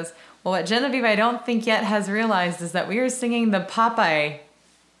 Michael goes, well, what Genevieve I don't think yet has realized is that we are singing the Popeye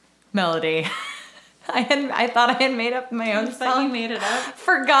melody. I thought I had made up my own song. You made it up?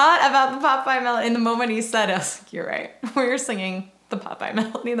 Forgot about the Popeye melody. In the moment he said it, I was like, you're right. We were singing the Popeye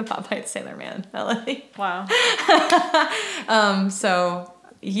melody, the Popeye Sailor Man melody. Wow. So,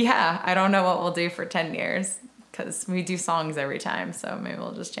 yeah, I don't know what we'll do for 10 years because we do songs every time. So maybe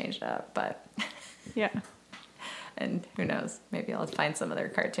we'll just change it up. But yeah. And who knows? Maybe I'll find some other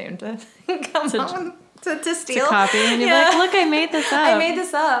cartoon to come on to steal. To copy. And you're like, look, I made this up. I made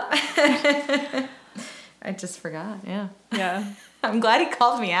this up. I just forgot. Yeah. Yeah. I'm glad he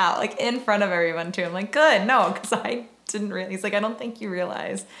called me out, like in front of everyone too. I'm like, good, no, because I didn't really. He's like, I don't think you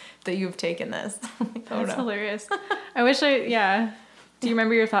realize that you've taken this. I'm like, oh, That's no. hilarious. I wish Do you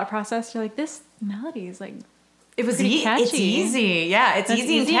remember your thought process? You're like, this melody is like, it was catchy. It's easy. Yeah, it's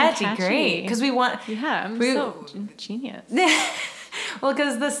easy and catchy. Great. Because we want. Yeah, I'm so genius. Well,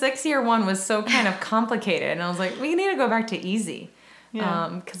 because the 6-year one was so kind of complicated, and I was like, we need to go back to easy. Yeah.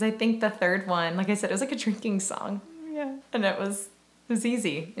 Because I think the third one, like I said, it was like a drinking song. Yeah. And it was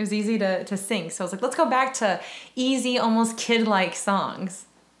easy. It was easy to sing. So I was like, let's go back to easy, almost kid-like songs.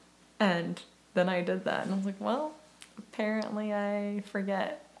 And then I did that. And I was like, well, apparently I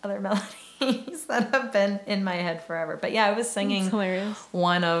forget other melodies that have been in my head forever. But yeah, I was singing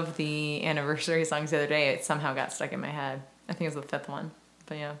one of the anniversary songs the other day. It somehow got stuck in my head. I think it was the 5th one.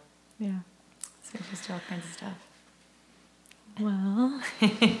 But yeah. Yeah. So just do all kinds of stuff. Well,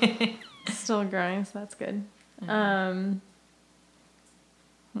 still growing, so that's good. Mm-hmm.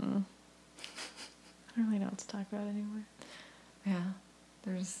 I don't really know what to talk about anymore. Yeah.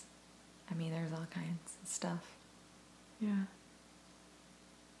 There's all kinds of stuff. Yeah.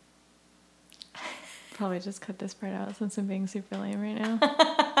 Probably just cut this part out since I'm being super lame right now.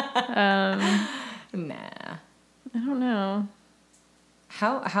 Nah. I don't know.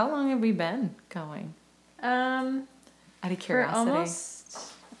 How long have we been going? Out of curiosity. For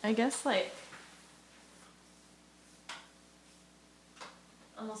almost, I guess, like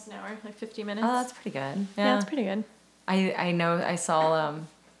almost an hour, like 50 minutes. Oh, that's pretty good. Yeah, that's pretty good. I know. I saw.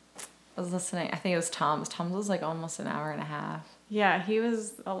 I was listening. I think it was Tom's. Tom's was like almost an hour and a half. Yeah, he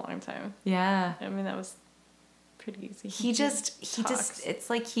was a long time. Yeah. I mean, that was pretty easy. He just. It's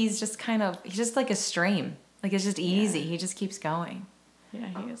like he's just like a stream. Like it's just easy. Yeah. He just keeps going. Yeah,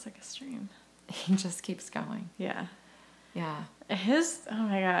 he is like a stream. He just keeps going. Yeah. Yeah. Oh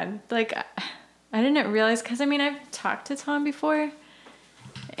my God. Like, I didn't realize, because I mean, I've talked to Tom before,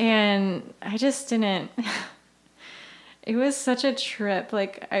 and I just didn't. It was such a trip.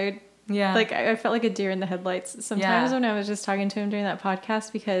 Like, I felt like a deer in the headlights sometimes when I was just talking to him during that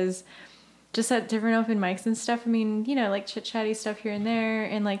podcast, because just at different open mics and stuff, I mean, like chit chatty stuff here and there.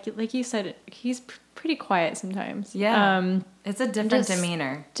 And like you said, he's pretty quiet sometimes. Yeah. It's a different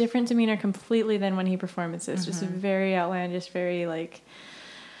demeanor. Different demeanor completely than when he performs. It's just very outlandish, very like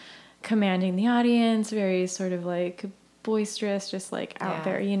commanding the audience, very sort of like boisterous, just like out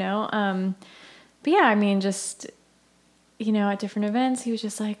there, But yeah, I mean, just, at different events, he was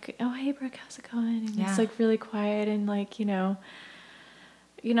just like, oh, hey, Brooke, how's it going? And it's like really quiet and like, a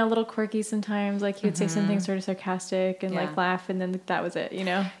little quirky sometimes. Like he would say something sort of sarcastic and like laugh, and then that was it,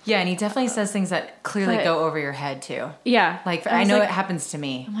 Yeah, and he definitely says things that clearly go over your head too. Yeah. Like I know it happens to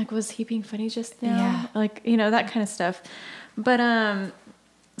me. I'm like, was he being funny just now? Yeah. Like, that kind of stuff. But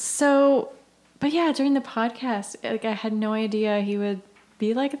but yeah, during the podcast, like I had no idea he would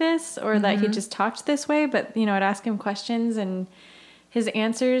be like this, or that he just talked this way. But I'd ask him questions, and his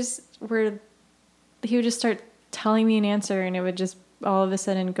answers were, he would just start telling me an answer, and it would just all of a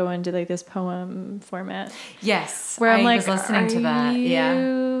sudden go into like this poem format. Yes. Where I'm I like, was listening to that. Yeah.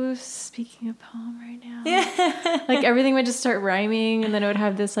 Are you speaking a poem right now? Yeah. Like everything would just start rhyming, and then it would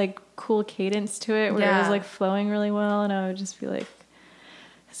have this like cool cadence to it where it was like flowing really well, and I would just be like,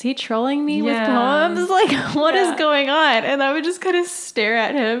 is he trolling me with poems? Like, what is going on? And I would just kind of stare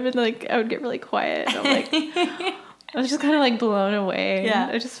at him, and like I would get really quiet. And I'm like, I was just kind of like blown away. Yeah.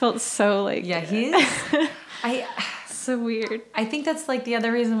 I just felt so like, so weird. I think that's like the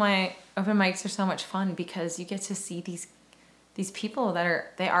other reason why open mics are so much fun, because you get to see these people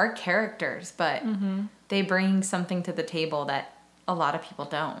that they are characters, but they bring something to the table that a lot of people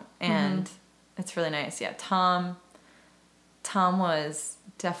don't, and it's really nice. Yeah, Tom was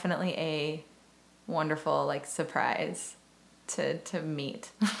definitely a wonderful like surprise to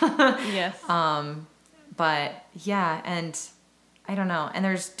meet. Yes. But yeah, and I don't know. And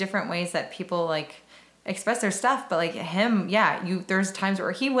there's different ways that people like express their stuff, but like him, there's times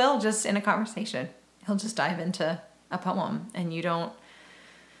where he will just in a conversation, he'll just dive into a poem and you don't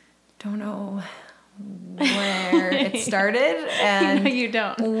know where it started and no, you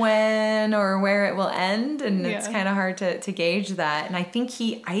don't. when or where it will end, and it's kind of hard to gauge that. And I think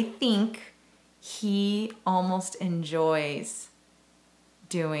he almost enjoys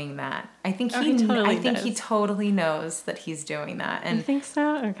doing that. I think he totally knows that he's doing that. And you think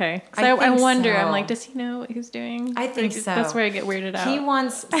so? Okay. So I wonder. So. I'm like, does he know what he's doing? I think so. That's where I get weirded out. He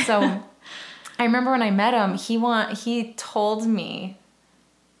wants. So I remember when I met him, he told me,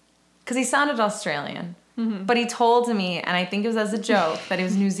 because he sounded Australian, but he told me, and I think it was as a joke, that he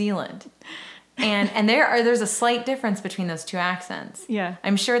was New Zealand. And there's a slight difference between those two accents. Yeah.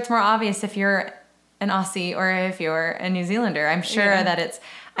 I'm sure it's more obvious if you're an Aussie or if you're a New Zealander. I'm sure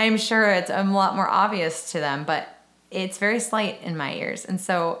it's a lot more obvious to them, but it's very slight in my ears. And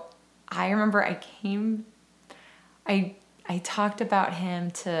so I remember I talked about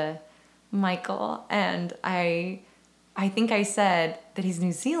him to Michael, and I think I said that he's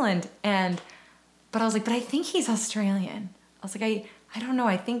New Zealand, but I was like, but I think he's Australian. I was like, I don't know,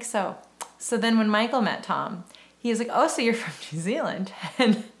 I think so. So then when Michael met Tom, he was like, oh, so you're from New Zealand?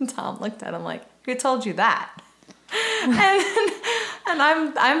 And Tom looked at him like, who told you that? and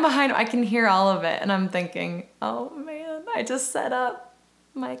I'm behind, I can hear all of it, and I'm thinking, oh man, I just set up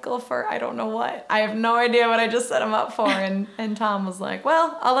Michael for I don't know what. I have no idea what I just set him up for. And Tom was like,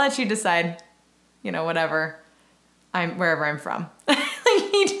 well, I'll let you decide, whatever. Wherever I'm from.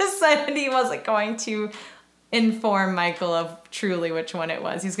 He decided he wasn't going to inform Michael of truly which one it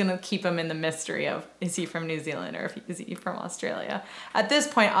was. He's going to keep him in the mystery of, is he from New Zealand or is he from Australia? At this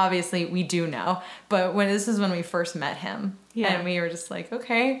point, obviously, we do know. But this is when we first met him. Yeah. And we were just like,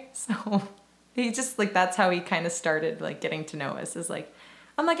 okay. So he just, like, that's how he kind of started, like, getting to know us. Is like,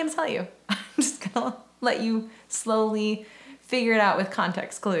 I'm not going to tell you. I'm just going to let you slowly figure it out with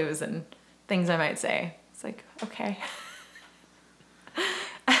context clues and things I might say. It's like, okay.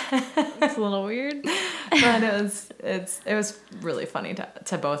 It's a little weird. But it was really funny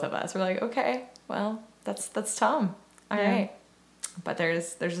to both of us. We're like, okay, well, that's Tom. All right. But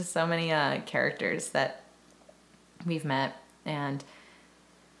there's just so many characters that we've met and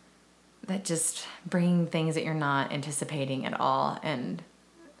that just bring things that you're not anticipating at all. And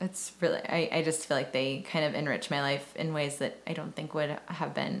it's really, I just feel like they kind of enrich my life in ways that I don't think would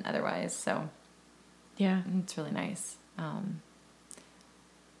have been otherwise. So yeah, it's really nice.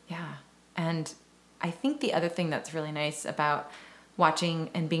 Yeah. And I think the other thing that's really nice about watching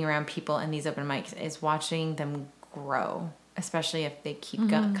and being around people in these open mics is watching them grow, especially if they keep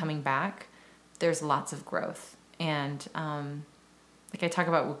coming back. There's lots of growth. And like I talk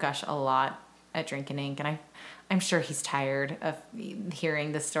about Wukash a lot at Drinkin' Ink, and I'm sure he's tired of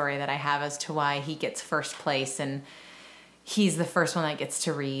hearing the story that I have as to why he gets first place and he's the first one that gets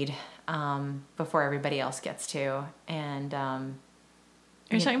to read before everybody else gets to. And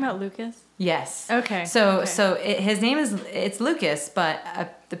are you talking about Lucas? Yes. Okay. So his name it's Lucas, but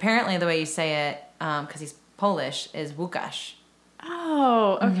apparently the way you say it, because he's Polish, is Łukasz.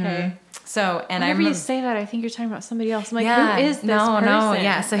 Oh, okay. Mm-hmm. So, and whenever you say that, I think you're talking about somebody else. I'm like, who is this person? No,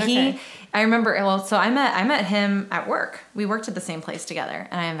 yeah. So I remember, so I met him at work. We worked at the same place together,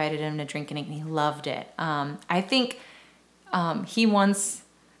 and I invited him to Drinkin' Ink, and he loved it. I think he once,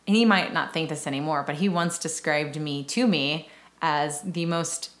 and he might not think this anymore, but he once described me to me as the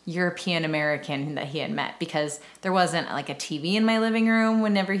most European American that he had met, because there wasn't like a TV in my living room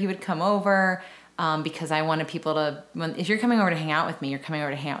whenever he would come over, because I wanted people to, if you're coming over to hang out with me, you're coming over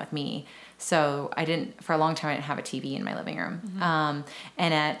to hang out with me. So for a long time, I didn't have a TV in my living room. Mm-hmm.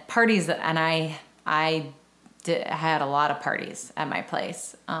 And at parties, and I had a lot of parties at my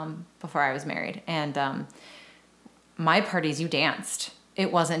place before I was married. And my parties, you danced.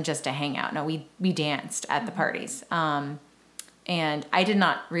 It wasn't just a hangout. No, we danced at the parties. And I did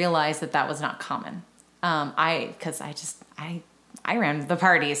not realize that was not common. Because I ran the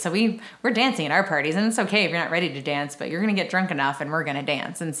parties. So we're dancing at our parties, and it's okay if you're not ready to dance, but you're going to get drunk enough and we're going to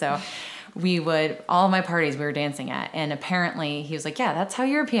dance. And so all of my parties we were dancing at. And apparently he was like, yeah, that's how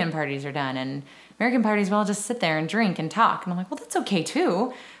European parties are done. And American parties, we'll just sit there and drink and talk. And I'm like, well, that's okay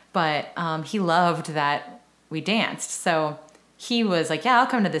too. But he loved that we danced. So he was like, yeah, I'll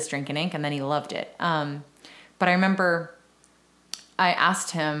come to this Drinkin' Ink. And then he loved it. But I remember I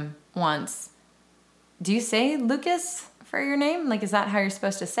asked him once, do you say Lucas for your name? Like, is that how you're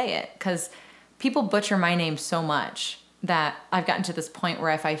supposed to say it? Because people butcher my name so much that I've gotten to this point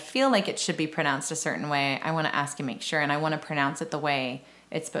where if I feel like it should be pronounced a certain way, I want to ask and make sure, and I want to pronounce it the way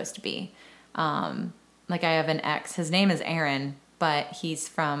it's supposed to be. Like I have an ex, his name is Aaron, but he's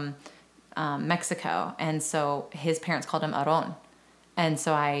from Mexico, and so his parents called him Aron. And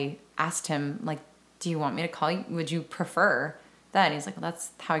so I asked him, like, do you want me to call you? Would you prefer that? And he's like, well,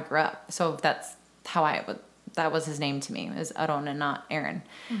 that's how I grew up. So that's how that was his name to me. It was Aron and not Aaron.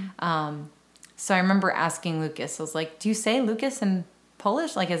 Mm-hmm. So I remember asking Lucas, I was like, do you say Lucas in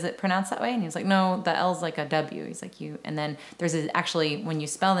Polish? Like, is it pronounced that way? And he was like, no, the L's like a W. He's like, you. And then there's actually, when you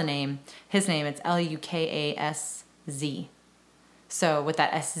spell the name, his name, it's Lukaszz. So with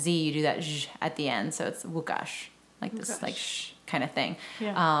that SZ, you do that zh at the end. So it's Łukasz, like this like sh kind of thing.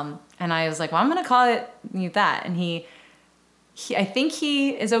 Yeah. And I was like, well, I'm going to call it that. And he, I think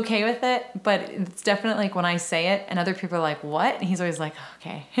he is okay with it, but it's definitely like when I say it and other people are like, what? And he's always like,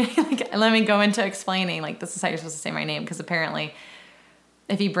 okay, like, let me go into explaining, like, this is how you're supposed to say my name. Because apparently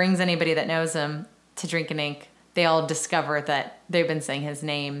if he brings anybody that knows him to Drink and Ink, they all discover that they've been saying his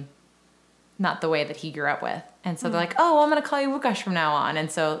name not the way that he grew up with. And so they're like, oh, well, I'm going to call you Łukasz from now on. And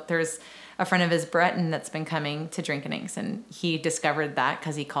so there's a friend of his, Breton, that's been coming to Drink and Inks, and he discovered that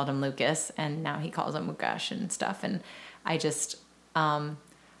because he called him Lucas, and now he calls him Łukasz and stuff. And I just, I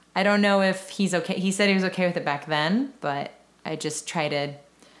don't know if he's okay. He said he was okay with it back then, but I just try to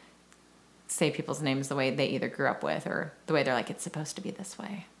say people's names the way they either grew up with or the way they're like, it's supposed to be this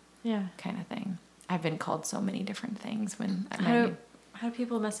way. Yeah. Kind of thing. I've been called so many different things when how do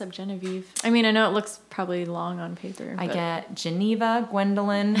people mess up Genevieve? I mean, I know it looks probably long on paper. I get Geneva,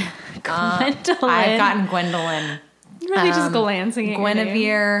 Gwendolyn. Gwendolyn. I've gotten Gwendolyn. Really just glancing at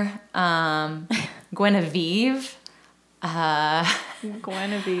Guinevere, Guinevere.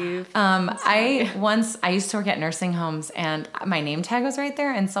 Guinevere. I used to work at nursing homes, and my name tag was right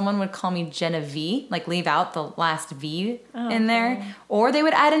there, and someone would call me Genevieve, like leave out the last V in there, or they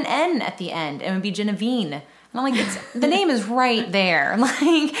would add an N at the end, and it would be Genevine. And I'm like, the name is right there.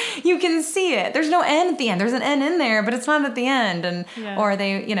 Like, you can see it. There's no N at the end. There's an N in there, but it's not at the end. And or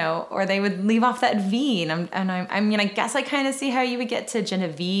they would leave off that V. And I mean, I guess I kind of see how you would get to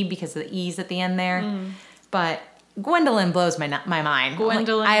Genevieve because of the E's at the end there. But Gwendolyn blows my mind.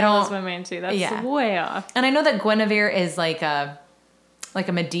 Gwendolyn blows my mind too. That's way off. And I know that Guinevere is like a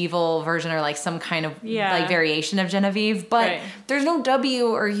medieval version or like some kind of like variation of Genevieve, but there's no W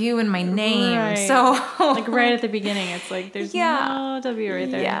or U in my name. Right. So like right at the beginning, it's like there's no W right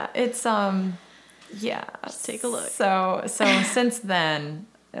there. Yeah. It's Just take a look. So since then,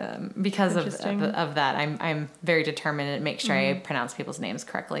 because of that, I'm very determined to make sure I pronounce people's names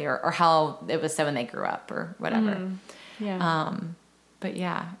correctly or how it was said when they grew up or whatever. Yeah. But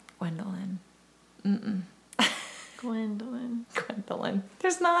yeah, Gwendolyn. Gwendolyn.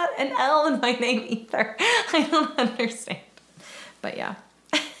 There's not an L in my name either. I don't understand. But yeah.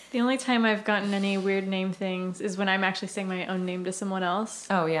 The only time I've gotten any weird name things is when I'm actually saying my own name to someone else.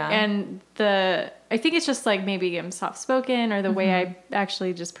 Oh, yeah. And I think it's just like maybe I'm soft-spoken or the way I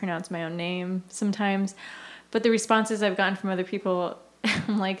actually just pronounce my own name sometimes. But the responses I've gotten from other people,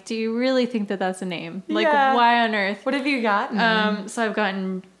 I'm like, do you really think that that's a name? Like, why on earth? What have you gotten? So I've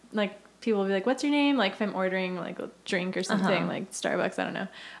gotten, like, people will be like, what's your name? Like, if I'm ordering, like, a drink or something, like Starbucks, I don't know.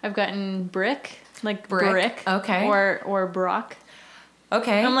 I've gotten Brick, like Brick. Okay. Or Brock.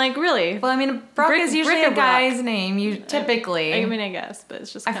 Okay. I'm like, really? Well, I mean, Brock is usually a guy's name. You typically. I mean, I guess, but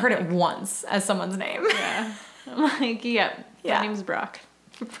it's just. I've heard it once as someone's name. Yeah. I'm like, my name's Brock.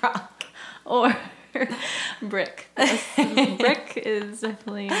 Brock. Or Brick. Brick is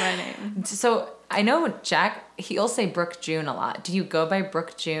definitely my name. So I know Jack. He'll say Brooke June a lot. Do you go by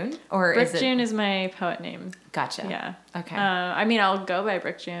Brooke June, or Brooke June is my poet name. Gotcha. Yeah. Okay. I mean, I'll go by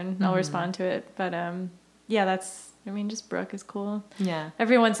Brooke June. I'll respond to it, but that's. I mean, just Brooke is cool. Yeah.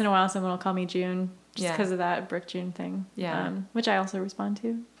 Every once in a while, someone will call me June just because of that Brooke June thing. Yeah. Which I also respond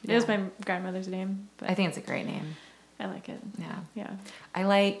to. It was my grandmother's name. But I think it's a great name. I like it. Yeah. Yeah. I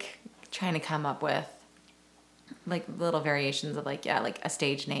like trying to come up with like little variations of like a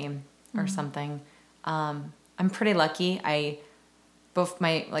stage name or something. I'm pretty lucky. With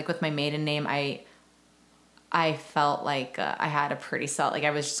my maiden name, I felt like I had a pretty solid, like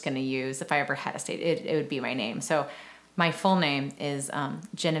I was just going to use, if I ever had a stage, it would be my name. So my full name is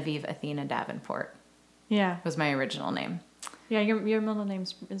Genevieve Athena Davenport. Yeah. Was my original name. Yeah, your middle name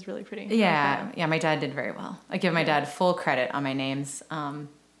is really pretty. Yeah, yeah, my dad did very well. I give my dad full credit on my names.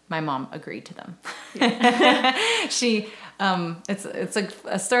 My mom agreed to them. Yeah. She, it's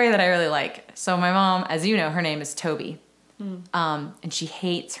a story that I really like. So my mom, as you know, her name is Toby. And she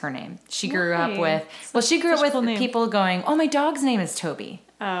hates her name. She grew up with, people going, oh, my dog's name is Toby.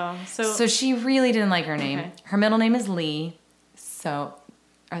 Oh, So she really didn't like her name. Okay. Her middle name is Lee. So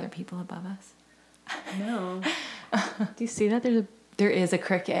are there people above us? no. Do you see that? There is a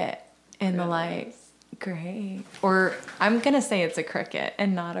cricket in the light. Great. Or I'm going to say it's a cricket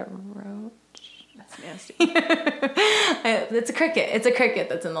and not a roach. That's nasty. It's a cricket. It's a cricket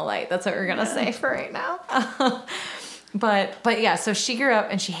that's in the light. That's what we're going to say for right now. But yeah, so she grew up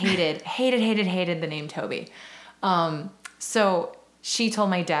and she hated the name Toby. So she told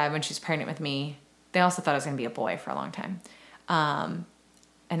my dad when she was pregnant with me, they also thought it was going to be a boy for a long time.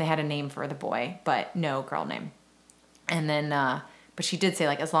 And they had a name for the boy, but no girl name. And then, but she did say,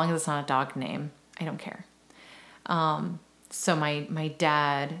 like, as long as it's not a dog name, I don't care. So my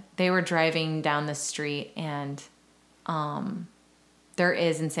dad, they were driving down the street, and there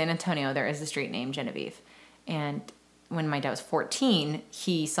is in San Antonio, there is a street named Genevieve. And when my dad was 14,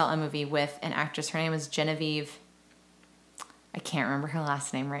 he saw a movie with an actress. Her name was Genevieve. I can't remember her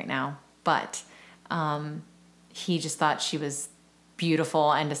last name right now, but he just thought she was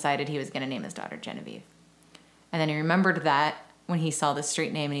beautiful and decided he was going to name his daughter Genevieve. And then he remembered that when he saw the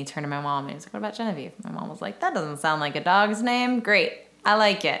street name, and he turned to my mom and he was like, "What about Genevieve?" My mom was like, "That doesn't sound like a dog's name. Great. I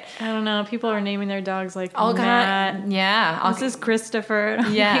like it." I don't know. People are naming their dogs like Oh, Matt. God. Yeah. This is Christopher.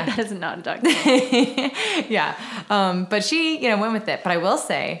 Yeah. That is not a dog name. Yeah. But she, went with it. But I will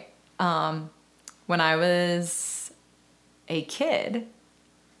say, when I was a kid,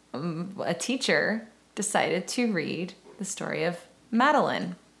 a teacher decided to read the story of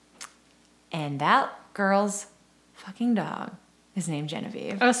Madeline. And that girl's fucking dog is named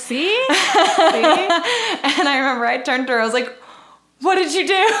Genevieve. Oh, see? And I remember I turned to her, I was like, "What did you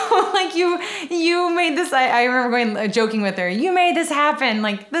do?" Like, you made this, I remember joking with her, "You made this happen.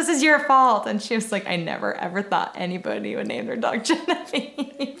 Like, this is your fault." And she was like, "I never ever thought anybody would name their dog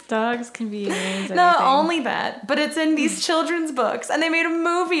Genevieve." Dogs can be named Not anything. only that, but it's in these children's books, and they made a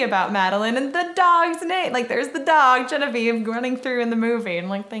movie about Madeline and the dog's name. Like, there's the dog, Genevieve, running through in the movie. And I'm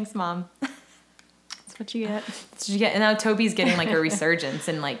like, "Thanks, Mom." That's what you get. That's what you get. And now Toby's getting like a resurgence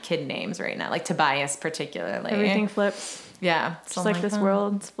in like kid names right now, like Tobias particularly. Everything flips. Yeah. Just like this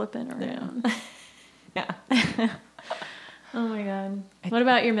world's flipping around. Yeah. Oh my God. What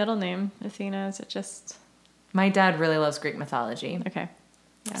about your middle name, Athena? Is it just... My dad really loves Greek mythology. Okay.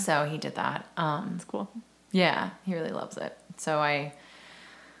 Yeah. So he did that. That's cool. Yeah, he really loves it. So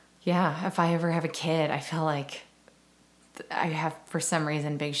if I ever have a kid, I feel like I have, for some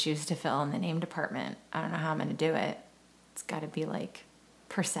reason, big shoes to fill in the name department. I don't know how I'm going to do it. It's got to be like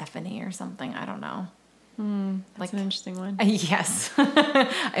Persephone or something. I don't know. That's an interesting one. Yes. For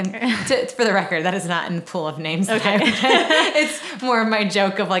the record, that is not in the pool of names. Okay. It's more of my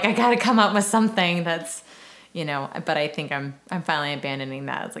joke of like, I got to come up with something that's, but I think I'm finally abandoning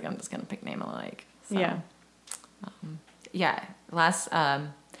that. It's like, I'm just going to pick name alike. So, Yeah. Last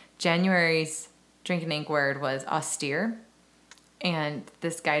January's Drink and Ink word was austere. And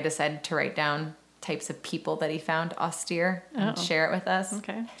this guy decided to write down types of people that he found austere and share it with us.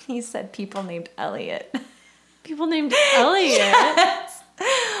 Okay. He said people named Elliot. People named Elliot. Yes.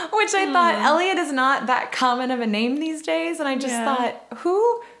 Which I thought, Elliot is not that common of a name these days. And I just thought,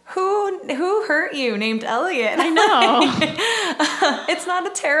 who hurt you named Elliot? I know. It's not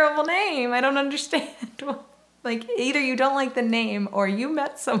a terrible name. I don't understand. Like, either you don't like the name or you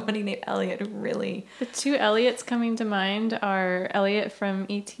met somebody named Elliot who really... The two Elliots coming to mind are Elliot from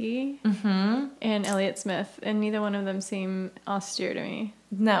E.T. And Elliot Smith. And neither one of them seem austere to me.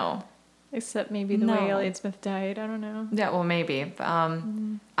 No. Except maybe the way Elliot Smith died. I don't know. Yeah, well, maybe.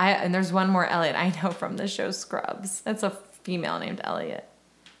 And there's one more Elliot I know from the show Scrubs. It's a female named Elliot.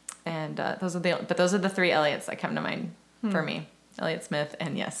 And those are the three Elliots that come to mind for me. Elliot Smith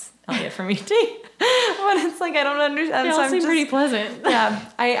and yes, Elliot from E.T. But it's like, I don't understand. They all seem pretty pleasant. Yeah.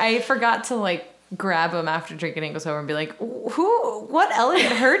 I forgot to like grab him after drinking and goes over and be like, what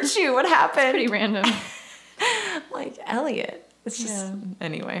Elliot hurt you? What happened? It's pretty random. Like Elliot. It's just,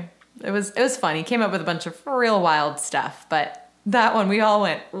 anyway, it was fun. He came up with a bunch of real wild stuff, but that one we all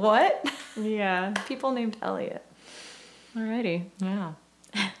went, what? Yeah. People named Elliot. Alrighty. Yeah.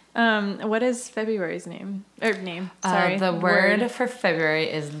 What is February's name? Or name, sorry. The word for February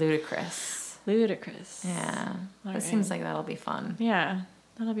is ludicrous. Ludicrous. Yeah. All It right. seems like that'll be fun. Yeah.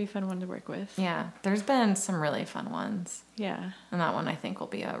 That'll be a fun one to work with. Yeah. There's been some really fun ones. Yeah. And that one I think will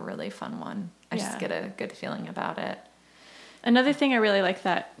be a really fun one. I just get a good feeling about it. Another thing I really like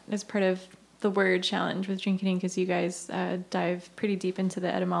that is part of the word challenge with Drinking Ink is you guys dive pretty deep into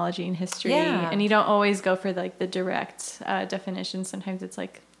the etymology and history. Yeah. And you don't always go for like the direct definition. Sometimes it's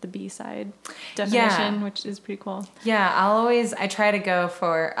like the B-side definition, which is pretty cool. Yeah, I try to go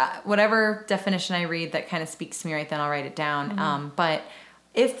for whatever definition I read that kind of speaks to me right then, I'll write it down. But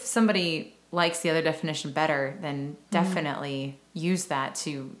if somebody likes the other definition better, then definitely use that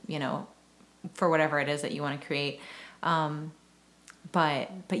to, for whatever it is that you want to create. But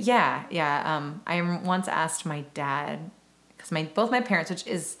yeah. I once asked my dad, because both my parents, which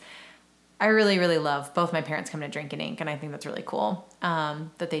is, I really, really love both my parents come to Drinkin' Ink, and I think that's really cool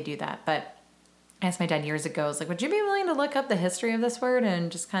that they do that. But I asked my dad years ago, I was like, would you be willing to look up the history of this word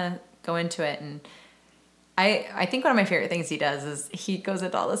and just kind of go into it? And I think one of my favorite things he does is he goes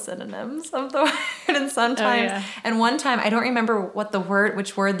into all the synonyms of the word, and sometimes, and one time, I don't remember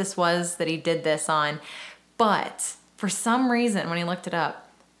which word this was that he did this on, but for some reason, when he looked it up,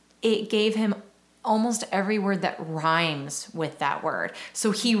 it gave him almost every word that rhymes with that word.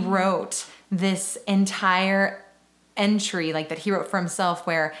 So he wrote this entire entry, like that he wrote for himself,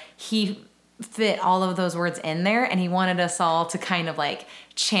 where he fit all of those words in there, and he wanted us all to kind of like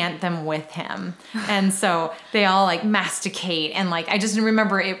chant them with him. And so they all like masticate, and like I just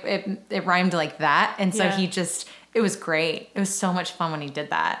remember it rhymed like that. And so it was great. It was so much fun when he did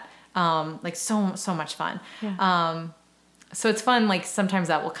that. Like so much fun. Yeah. So it's fun, like sometimes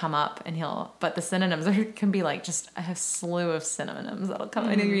that will come up and but the synonyms can be like just a slew of synonyms that'll come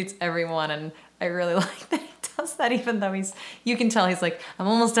and he reads every one, and I really like that he does that, even though you can tell he's like, I'm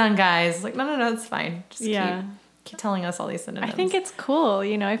almost done, guys. It's like, no, it's fine. Just keep telling us all these synonyms. I think it's cool.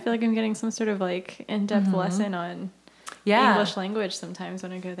 I feel like I'm getting some sort of like in-depth lesson on English language sometimes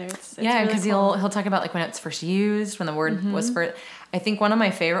when I go there. It's because really cool. he'll talk about like when it's first used, when the word was first. I think one of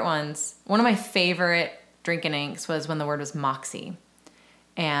my favorite Drinkin' Inks was when the word was moxie.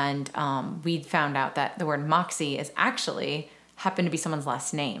 And we found out that the word moxie is actually happened to be someone's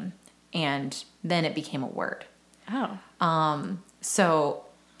last name. And then it became a word. Oh. So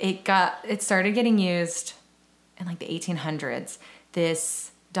it started getting used in like the 1800s. This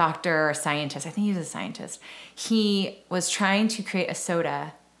doctor or scientist, I think he was a scientist, he was trying to create a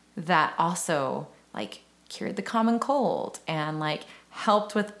soda that also like cured the common cold and like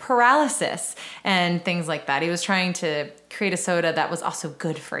helped with paralysis and things like that. He was trying to create a soda that was also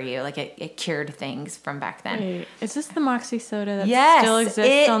good for you. Like it cured things from back then. Wait, is this the Moxie soda that still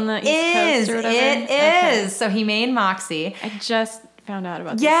exists on the East Coast or whatever? It is. So he made Moxie. I just found out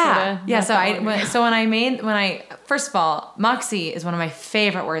about this soda. Yeah. First of all, Moxie is one of my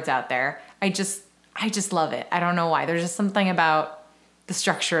favorite words out there. I just love it. I don't know why. There's just something about the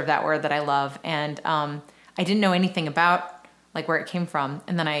structure of that word that I love. And I didn't know anything about like where it came from.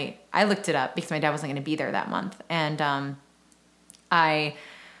 And then I looked it up because my dad wasn't going to be there that month. And I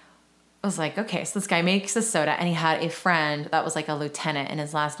was like, okay, so this guy makes this soda, and he had a friend that was like a lieutenant, and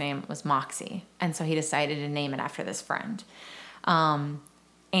his last name was Moxie. And so he decided to name it after this friend.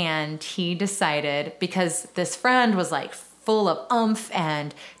 And he decided, because this friend was like full of oomph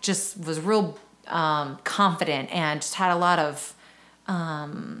and just was real confident and just had a lot of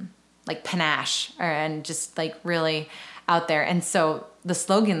like panache and just like really out there. And so the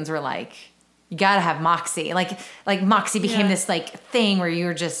slogans were like, you gotta have moxie. Like moxie became this like thing where you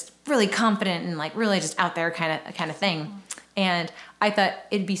were just really confident and like really just out there kind of thing. And I thought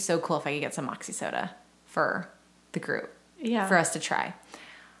it'd be so cool if I could get some moxie soda for the group, for us to try.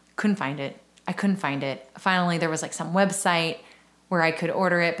 Couldn't find it. I couldn't find it. Finally, there was like some website where I could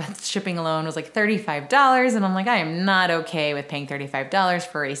order it, but shipping alone was like $35. And I'm like, I am not okay with paying $35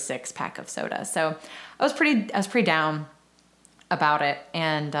 for a 6-pack of soda. So I was pretty down about it.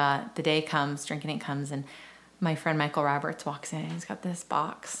 And the day comes, Drinkin' Ink comes, and my friend Michael Roberts walks in, and he's got this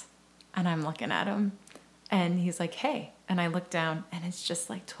box, and I'm looking at him, and he's like, hey. And I look down, and it's just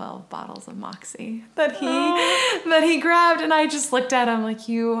like 12 bottles of Moxie that he grabbed. And I just looked at him like,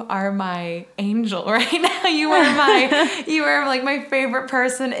 you are my angel right now. You are like my favorite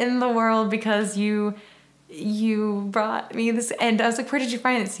person in the world, because you brought me this. And I was like, where did you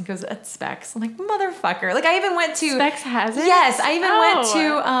find this? He goes, at Specs. I'm like, motherfucker. Like I even went to Specs has it? Yes. I even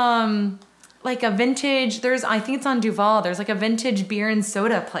went to like a vintage, I think it's on Duval, there's like a vintage beer and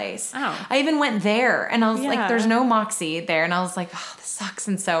soda place. Oh. I even went there, and I was like, there's no Moxie there. And I was like, oh, this sucks.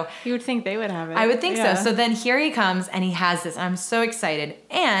 And so you would think they would have it. I would think so. So then here he comes, and he has this, and I'm so excited.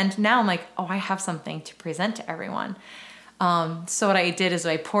 And now I'm like, oh, I have something to present to everyone. So what I did is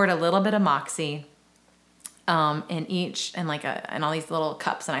I poured a little bit of Moxie in each, and like in all these little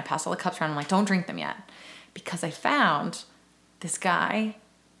cups, and I passed all the cups around. I'm like, don't drink them yet, because I found this guy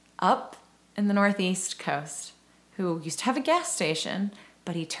up in the Northeast coast who used to have a gas station,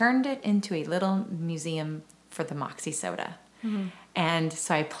 but he turned it into a little museum for the Moxie soda. Mm-hmm. And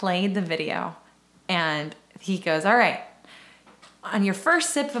so I played the video, and he goes, all right, on your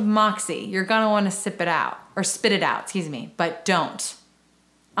first sip of Moxie, you're going to want to spit it out, but don't.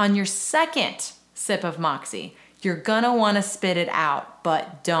 On your second sip of Moxie, You're gonna want to spit it out,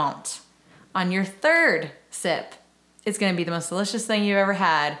 but don't. On your third sip, it's gonna be the most delicious thing you've ever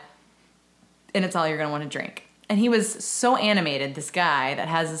had, and it's all you're gonna want to drink. And he was so animated, this guy that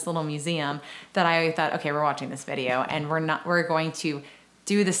has this little museum, that I thought, okay, we're watching this video, and we're going to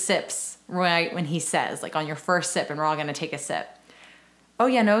do the sips right when he says, like, on your first sip, and we're all gonna take a sip. Oh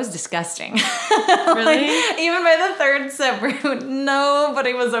yeah, no, it was disgusting. Really? Like, even by the third sip,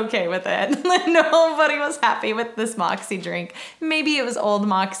 nobody was okay with it. Nobody was happy with this Moxie drink. Maybe it was old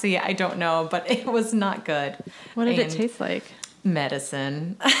Moxie, I don't know, but it was not good. What did it taste like?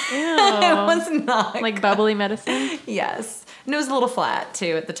 Medicine. Ew. It was not like good. bubbly medicine? Yes. And it was a little flat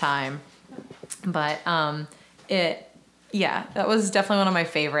too at the time. But that was definitely one of my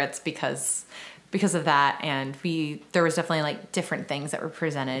favorites because of that, and there was definitely like different things that were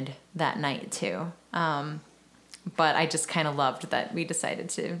presented that night too. But I just kind of loved that we decided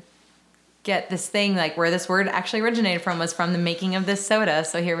to get this thing, like where this word actually originated from was from the making of this soda.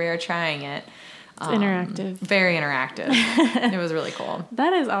 So here we are trying it. It's interactive. Very interactive. It was really cool.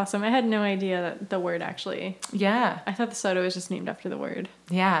 That is awesome. I had no idea that the word actually. Yeah. I thought the soda was just named after the word.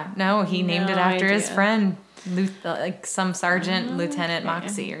 Yeah. No, he named it after his idea. friend, like some sergeant, Lieutenant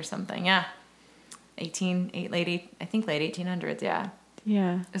Moxie or something. Yeah. I think late 1800s. Yeah.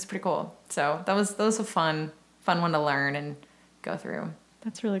 Yeah. It was pretty cool. So that was a fun one to learn and go through.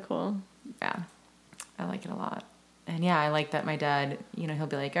 That's really cool. Yeah. I like it a lot. And yeah, I like that my dad, he'll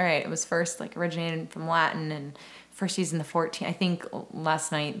be like, all right, it was first like originated from Latin and first used in the 14. I think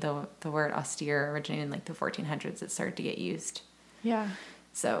last night the word austere originated in like the 1400s. It started to get used. Yeah.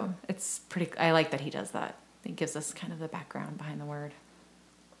 So it's pretty, I like that he does that. It gives us kind of the background behind the word.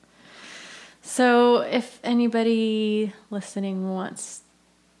 So if anybody listening wants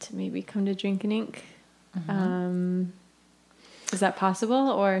to maybe come to Drinkin' Ink, is that possible,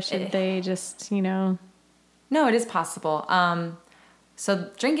 or should they just, No, it is possible. So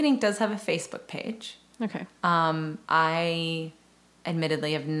Drinkin' Ink does have a Facebook page. Okay. I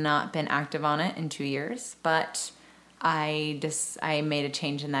admittedly have not been active on it in 2 years, but I made a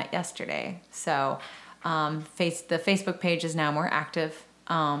change in that yesterday. So the Facebook page is now more active.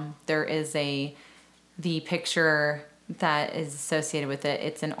 There is the picture that is associated with it.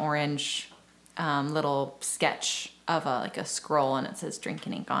 It's an orange little sketch of a scroll, and it says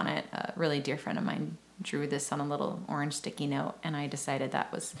Drinkin' Ink on it. A really dear friend of mine drew this on a little orange sticky note, and I decided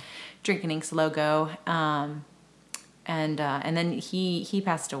that was Drinkin' Ink's logo. And then he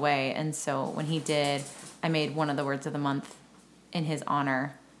passed away, and so when he did, I made one of the words of the month in his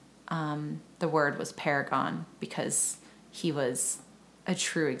honor. The word was paragon, because he was a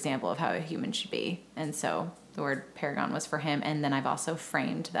true example of how a human should be, and so the word paragon was for him. And then I've also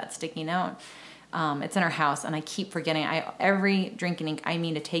framed that sticky note. It's in our house, and I keep forgetting. Every Drinkin' Ink, I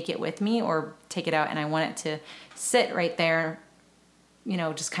mean to take it with me or take it out, and I want it to sit right there,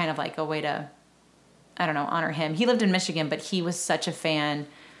 just kind of like a way to, I don't know, honor him. He lived in Michigan, but he was such a fan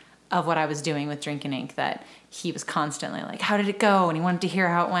of what I was doing with Drinkin' Ink that he was constantly like, how did it go? And he wanted to hear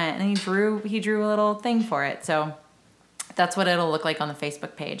how it went, and he drew a little thing for it. So that's what it'll look like on the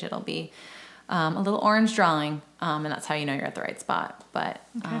Facebook page. It'll be a little orange drawing, and that's how you know you're at the right spot. But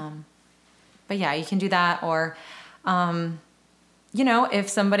But yeah, you can do that, or, if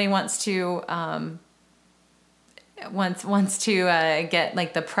somebody wants to get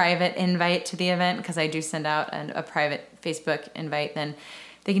like the private invite to the event, because I do send out a private Facebook invite, then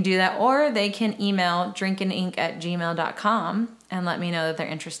they can do that, or they can email drinkinink@gmail.com and let me know that they're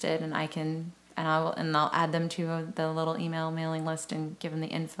interested, and I'll add them to the little email mailing list and give them the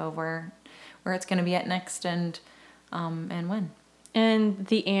info where it's going to be at next and when. And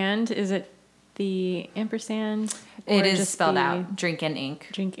is it the ampersand? It is spelled out. Drinkin' Ink.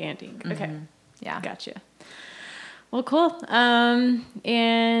 Drink and Ink. Okay. Mm-hmm. Yeah. Gotcha. Well, cool.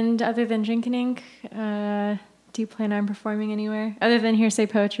 And other than Drinkin' Ink, do you plan on performing anywhere other than Hearsay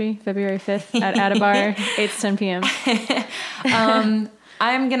Poetry, February 5th at Adabar, 8 to 10 p.m.?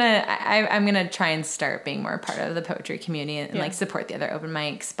 I'm gonna try and start being more a part of the poetry community and like support the other open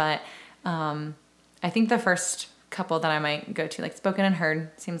mics. But I think the first couple that I might go to, like Spoken and Heard,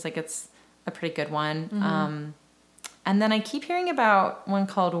 seems like it's a pretty good one. Mm-hmm. And then I keep hearing about one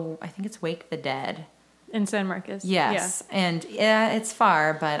called, I think it's Wake the Dead. In San Marcos. Yes. Yeah. And it's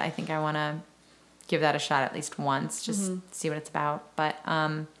far, but I think I want to give that a shot at least once, just see what it's about. But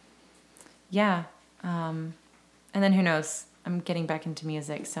and then who knows? I'm getting back into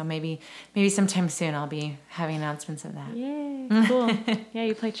music, so maybe sometime soon I'll be having announcements of that. Yay, cool. Yeah,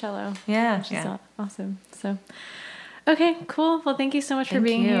 you play cello. Yeah, which is awesome. So, okay, cool. Well, thank you so much for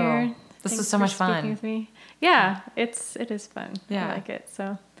being here. This was so much fun. With me. Yeah, it is fun. Yeah. I like it.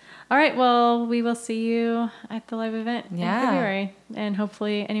 So, All right. Well, we will see you at the live event in Yeah. February, and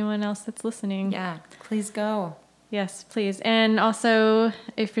hopefully anyone else that's listening. Yeah, please go. Yes, please. And also,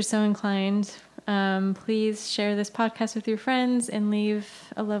 if you're so inclined, please share this podcast with your friends and leave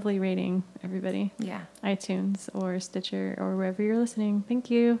a lovely rating, everybody. Yeah. iTunes or Stitcher or wherever you're listening. Thank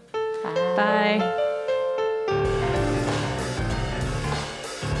you. Bye. Bye.